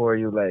raps for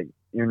you. Like,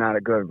 you're not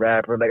a good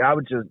rapper. Like, I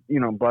would just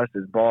bust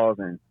his balls,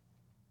 and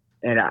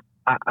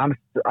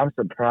I'm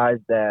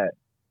surprised that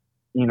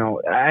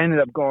I ended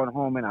up going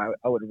home and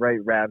I would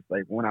write raps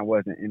like when I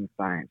wasn't in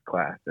science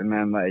class, and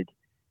then like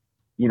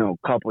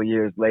a couple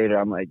years later,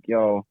 I'm like,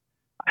 yo,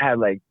 I had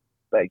like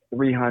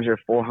 300,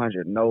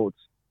 400 notes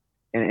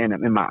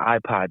in my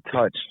iPod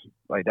Touch.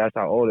 Like, that's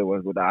how old it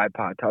was, with the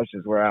iPod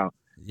Touches were out.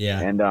 Yeah.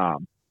 And,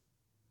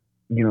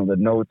 the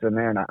notes in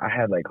there, and I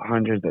had like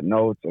hundreds of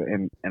notes,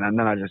 and then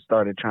I just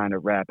started trying to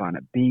rap on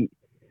a beat,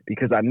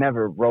 because I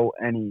never wrote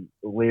any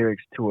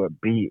lyrics to a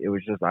beat. It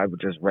was just, I would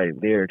just write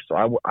lyrics. So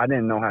I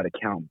didn't know how to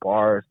count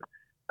bars.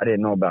 I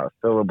didn't know about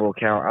syllable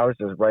count. I was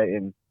just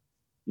writing,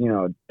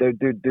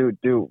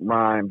 do,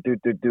 rhyme,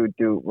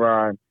 do,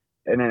 rhyme.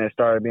 And then it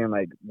started being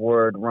like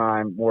word,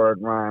 rhyme,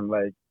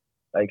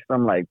 like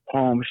some like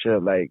poem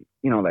shit, like,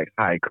 like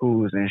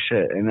haikus and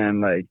shit. And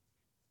then like,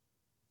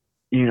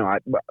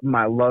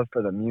 my love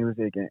for the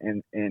music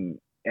and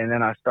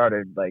then I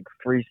started like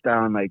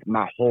freestyling like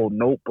my whole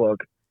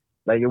notebook.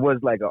 Like, it was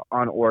like an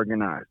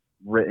unorganized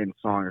written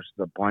song, just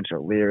a bunch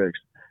of lyrics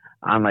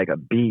on like a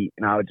beat,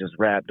 and I would just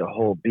rap the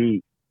whole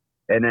beat.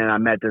 And then I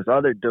met this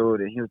other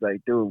dude, and he was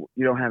like, dude,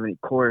 you don't have any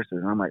choruses.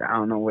 And I'm like, I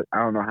don't know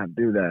how to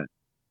do that.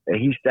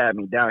 And he sat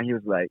me down. He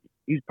was like,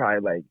 he's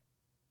probably like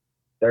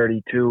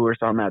 32 or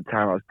something at the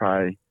time. I was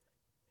probably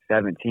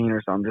 17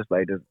 or something, just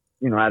like this,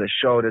 I had to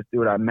show this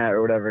dude I met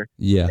or whatever.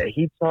 Yeah. And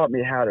he taught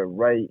me how to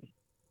write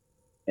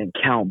and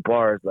count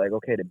bars. Like,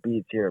 okay, the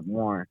beat's here,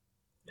 1,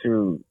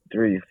 2,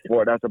 3,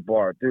 4, that's a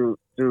bar, do.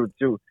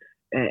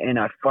 And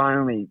I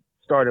finally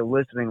started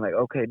listening, like,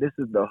 okay, this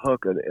is the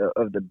hook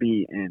of the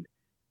beat. And,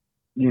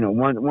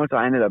 once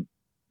I ended up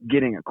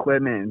getting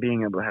equipment and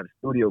being able to have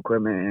studio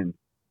equipment,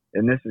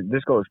 and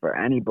this goes for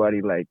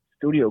anybody, like,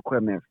 studio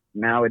equipment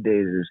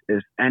nowadays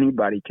is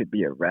anybody could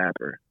be a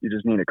rapper. You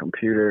just need a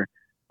computer,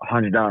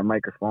 $100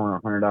 microphone,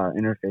 $100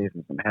 interface,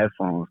 and some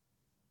headphones.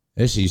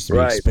 This used to be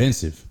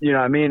expensive. You know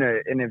what I mean?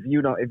 And if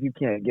you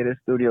can't get a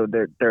studio,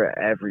 they're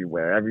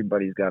everywhere.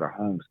 Everybody's got a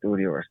home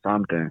studio or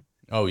something.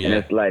 Oh yeah. And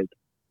it's like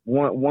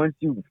once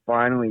you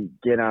finally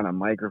get on a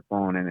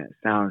microphone and it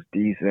sounds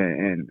decent,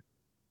 and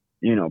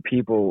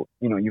people,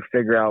 you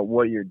figure out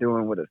what you're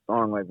doing with a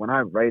song. Like, when I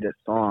write a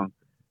song,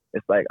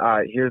 it's like, all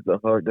right, here's the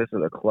hook. This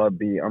is a club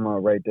beat. I'm gonna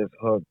write this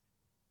hook.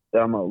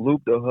 Then I'm gonna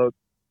loop the hook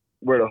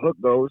where the hook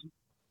goes.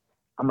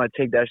 I'm gonna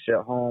take that shit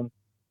home,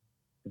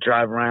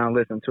 drive around,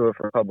 listen to it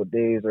for a couple of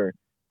days, or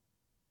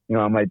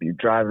I might be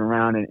driving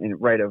around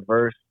and write a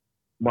verse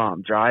while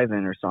I'm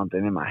driving or something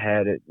in my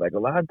head. It, like, a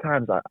lot of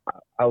times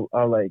I'll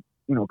like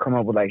come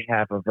up with like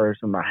half a verse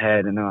in my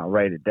head, and then I'll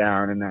write it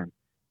down, and then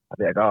I'll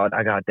be like, oh,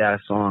 I got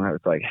that song.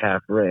 It's like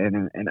half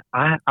written, and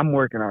I'm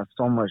working on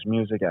so much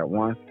music at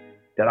once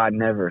that I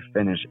never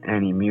finish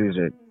any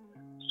music.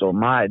 So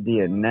my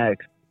idea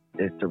next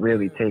is to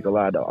really take a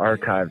lot of the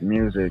archived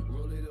music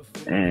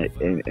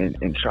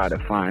and try to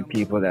find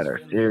people that are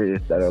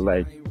serious, that are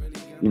like,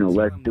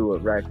 let's do a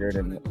record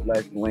and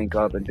let's link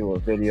up and do a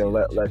video.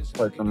 Let's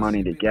put some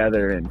money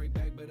together and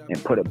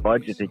put a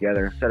budget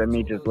together, instead of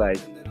me just like,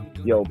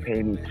 yo,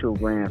 pay me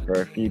 $2,000 for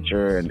a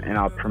feature and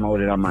I'll promote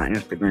it on my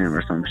Instagram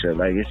or some shit.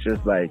 Like, it's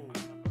just like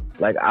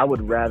I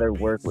would rather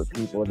work with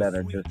people that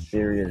are just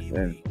serious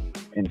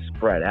and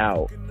spread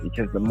out,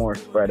 because the more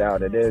spread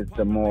out it is,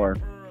 the more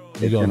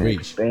it's gonna gonna reach.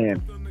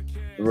 expand.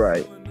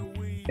 Right.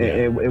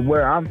 And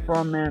where I'm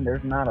from, man,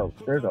 there's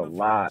a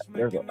lot.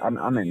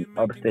 I'm in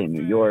upstate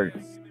New York,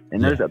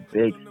 and there's a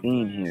big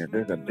scene here.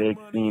 There's a big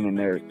scene, and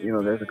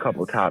there's a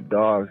couple top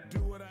dogs,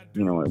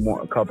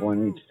 a couple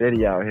in each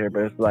city out here.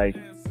 But it's like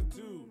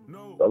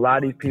a lot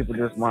of these people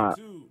just want.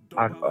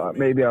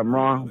 Maybe I'm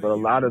wrong, but a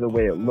lot of the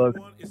way it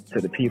looks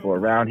to the people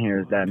around here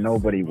is that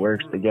nobody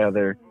works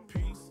together,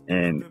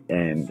 and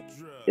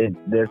it's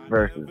this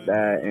versus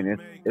that, and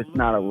it's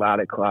not a lot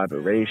of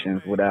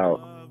collaborations without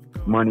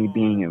money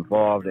being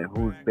involved and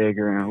who's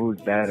bigger and who's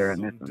better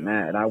and this and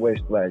that. And I wish,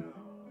 like,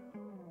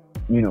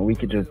 we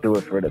could just do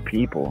it for the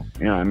people.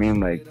 You know what I mean?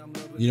 Like,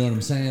 you know what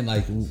I'm saying?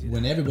 Like,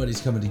 when everybody's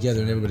coming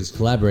together and everybody's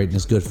collaborating,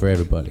 it's good for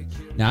everybody.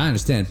 Now, I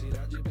understand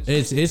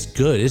it's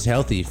good, it's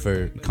healthy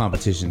for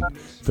competition,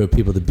 for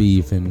people to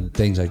beef and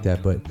things like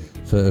that. But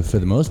for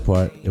the most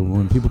part,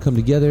 when people come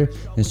together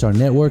and start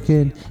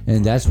networking,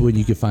 and that's when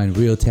you can find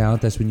real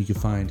talent. That's when you can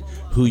find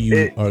who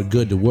you are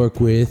good to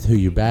work with, who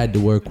you're bad to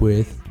work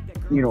with.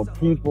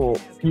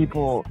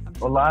 People,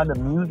 a lot of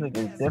the music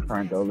is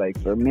different though. Like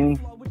for me,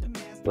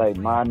 like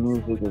my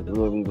music is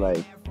really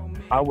like,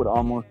 I would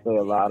almost say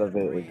a lot of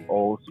it is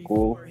old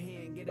school.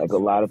 Like a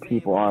lot of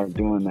people aren't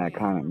doing that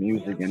kind of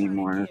music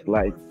anymore. And it's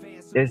like,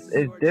 it's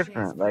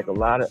different. Like a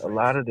lot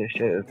of this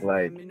shit is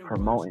like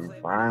promoting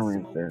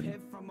violence and,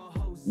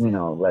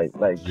 like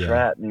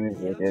trap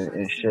music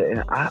and shit.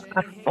 And I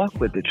fuck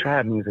with the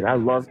trap music. I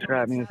love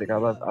trap music. I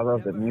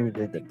love the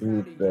music, the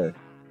beats,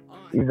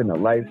 even the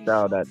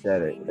lifestyle that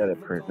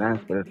it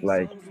presents, but it's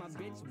like,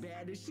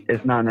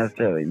 it's not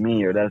necessarily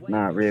me, or that's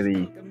not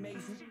really,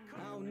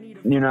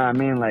 you know what I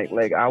mean? Like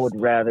I'd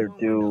rather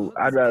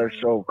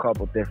show a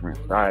couple different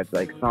sides.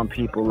 Like some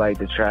people like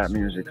the trap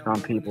music,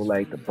 some people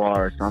like the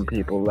bars, some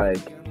people like,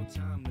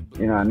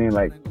 you know what I mean?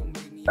 Like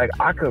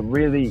I could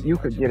really, you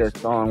could get a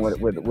song with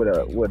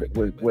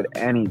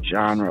any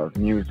genre of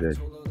music,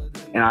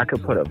 and I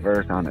could put a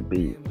verse on a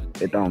beat.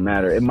 It don't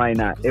matter. It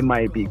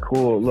might be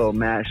cool, a little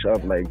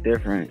mashup, like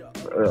different,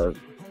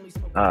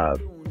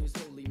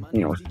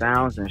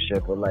 sounds and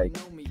shit, but like,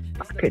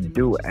 I could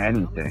do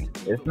anything.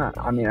 It's not,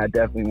 I mean, I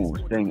definitely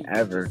won't sing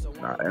ever,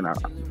 and I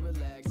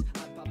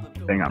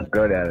think I'm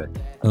good at it.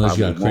 Unless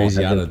you got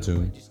crazy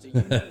auto-tune.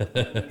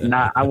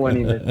 I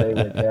wouldn't even say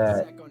with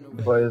that,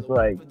 but it's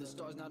like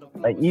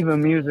even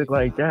music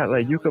like that,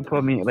 like you could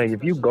put me, like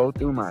if you go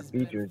through my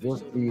features, you'll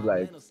see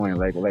like when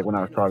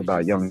I was talking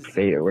about Young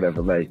Fate or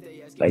whatever,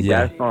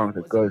 that song's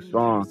a good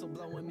song,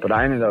 but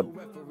I ended up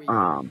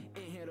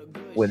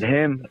with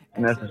him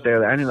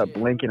necessarily, I ended up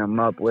linking him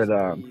up with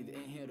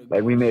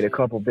like we made a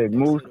couple big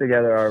moves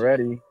together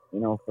already,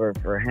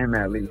 for him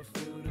at least.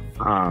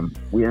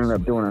 We ended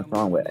up doing a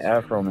song with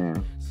Afro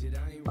Man,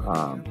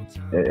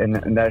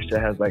 and that shit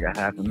has like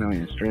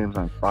 500,000 streams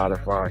on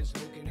Spotify.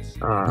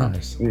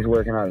 Nice. He's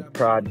working on his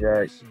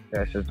project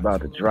that's just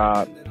about to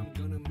drop.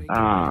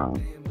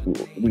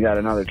 We got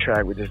another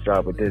track we just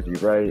dropped with Dizzy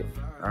Wright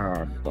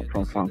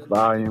from Funk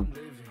Volume.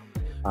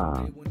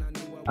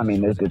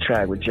 There's the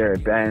track with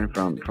Jared Ben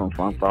from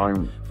Funk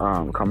Volume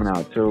coming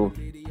out too.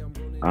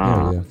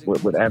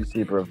 With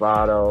MC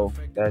Bravado.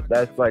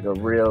 That's like a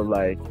real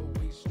like,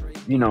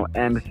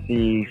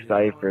 MC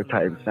cypher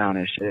type sound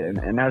and shit,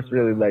 and that's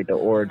really like the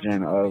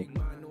origin of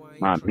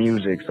my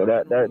music. So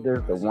that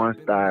there's the one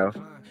style.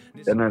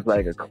 Then there's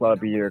like a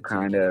clubbier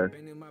kind of,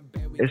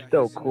 it's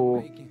still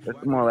cool.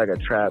 It's more like a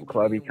trap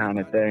clubby kind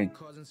of thing.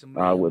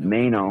 With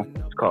Mano,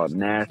 it's called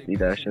Nasty.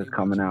 That's just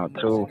coming out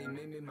too.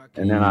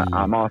 And then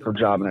I'm also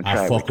dropping a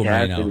track with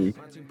Cassidy.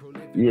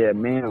 Yeah,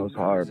 Mano's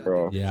hard,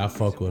 bro. Yeah, I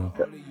fuck with him.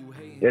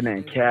 And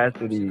then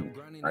Cassidy,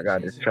 I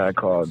got this track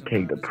called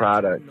Take the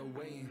Product.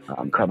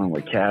 I'm coming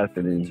with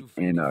Cassidy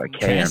and KM.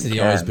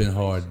 Cassidy always been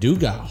hard. Dude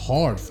got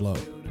hard flow.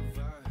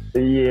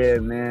 Yeah,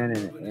 man,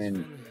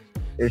 and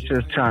it's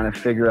just trying to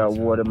figure out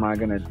what am I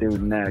gonna do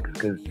next,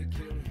 because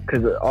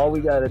all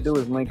we gotta do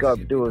is link up,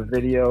 do a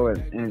video,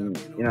 and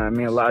you know what I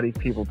mean, a lot of these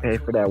people pay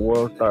for that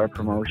World Star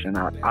promotion.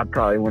 I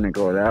probably wouldn't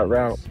go that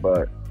route,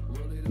 but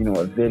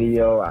a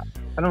video, I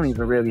don't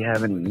even really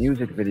have any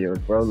music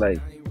videos, bro.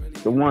 Like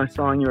the one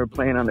song you were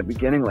playing on the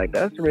beginning, like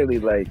that's really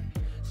like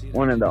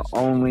one of the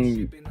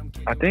only,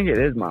 I think it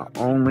is my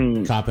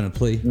only Copping a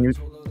Plea.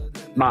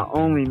 My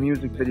only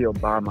music video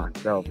by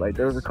myself. Like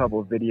there was a couple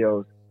of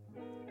videos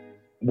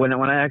when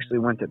I actually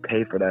went to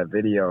pay for that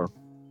video,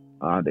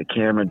 the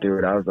camera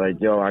dude, I was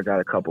like, yo, I got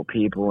a couple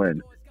people,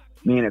 and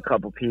me and a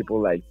couple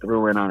people like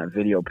threw in on a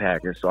video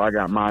package. So I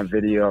got my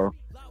video,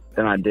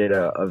 then I did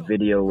a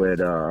video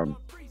with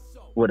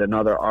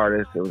another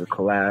artist. It was a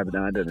collab.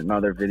 Then I did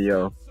another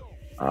video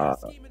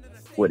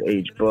with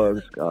H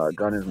Bugs,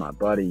 Gun Is My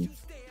Buddy,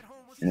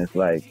 and it's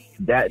like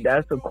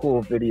that's a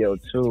cool video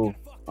too.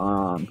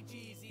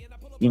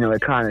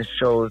 It kind of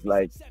shows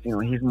like,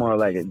 he's more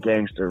like a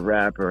gangster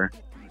rapper,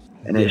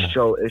 and it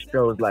shows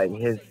like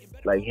his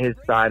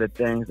side of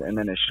things, and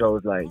then it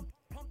shows like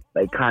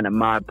kind of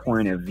my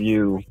point of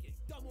view.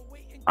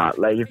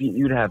 Like if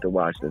you'd have to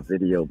watch the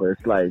video, but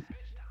it's like,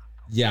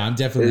 yeah, I'm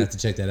definitely gonna have to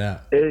check that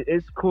out.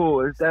 It's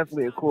cool. It's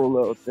definitely a cool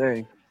little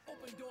thing.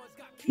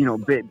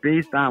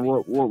 based on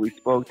what we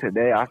spoke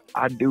today,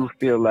 I do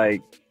feel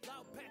like,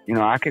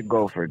 I could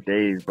go for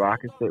days, bro.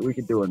 We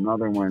could do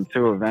another one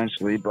too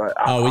eventually, but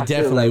we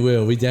definitely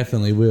will. We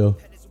definitely will.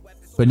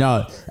 But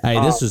no,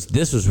 hey,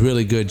 this was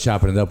really good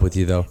chopping it up with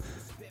you though.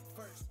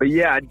 But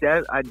yeah,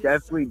 I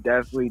definitely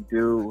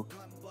do.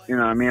 You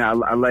know what I mean?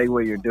 I like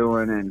what you're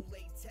doing, and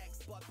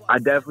I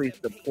definitely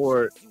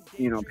support,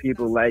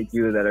 people like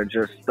you that are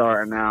just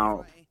starting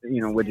out,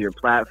 with your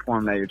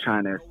platform that you're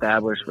trying to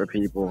establish for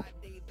people.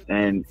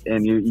 And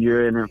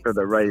you're in it for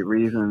the right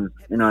reasons.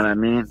 You know what I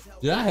mean?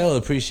 Dude, I hella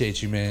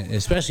appreciate you, man.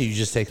 Especially you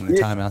just taking the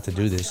time out to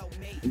do this.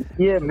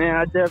 Yeah, man.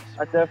 I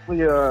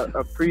definitely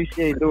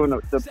appreciate doing the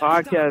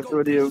podcast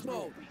with you.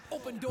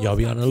 Y'all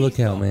be on the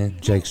lookout, man.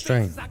 Jake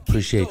Strain.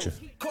 Appreciate you.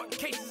 Court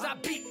cases, I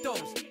beat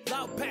those.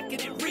 Loud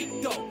packet and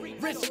Rico.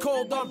 Wrist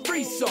cold on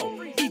free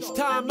so. Each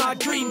time I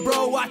dream,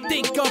 bro, I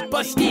think up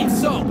a scheme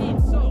so.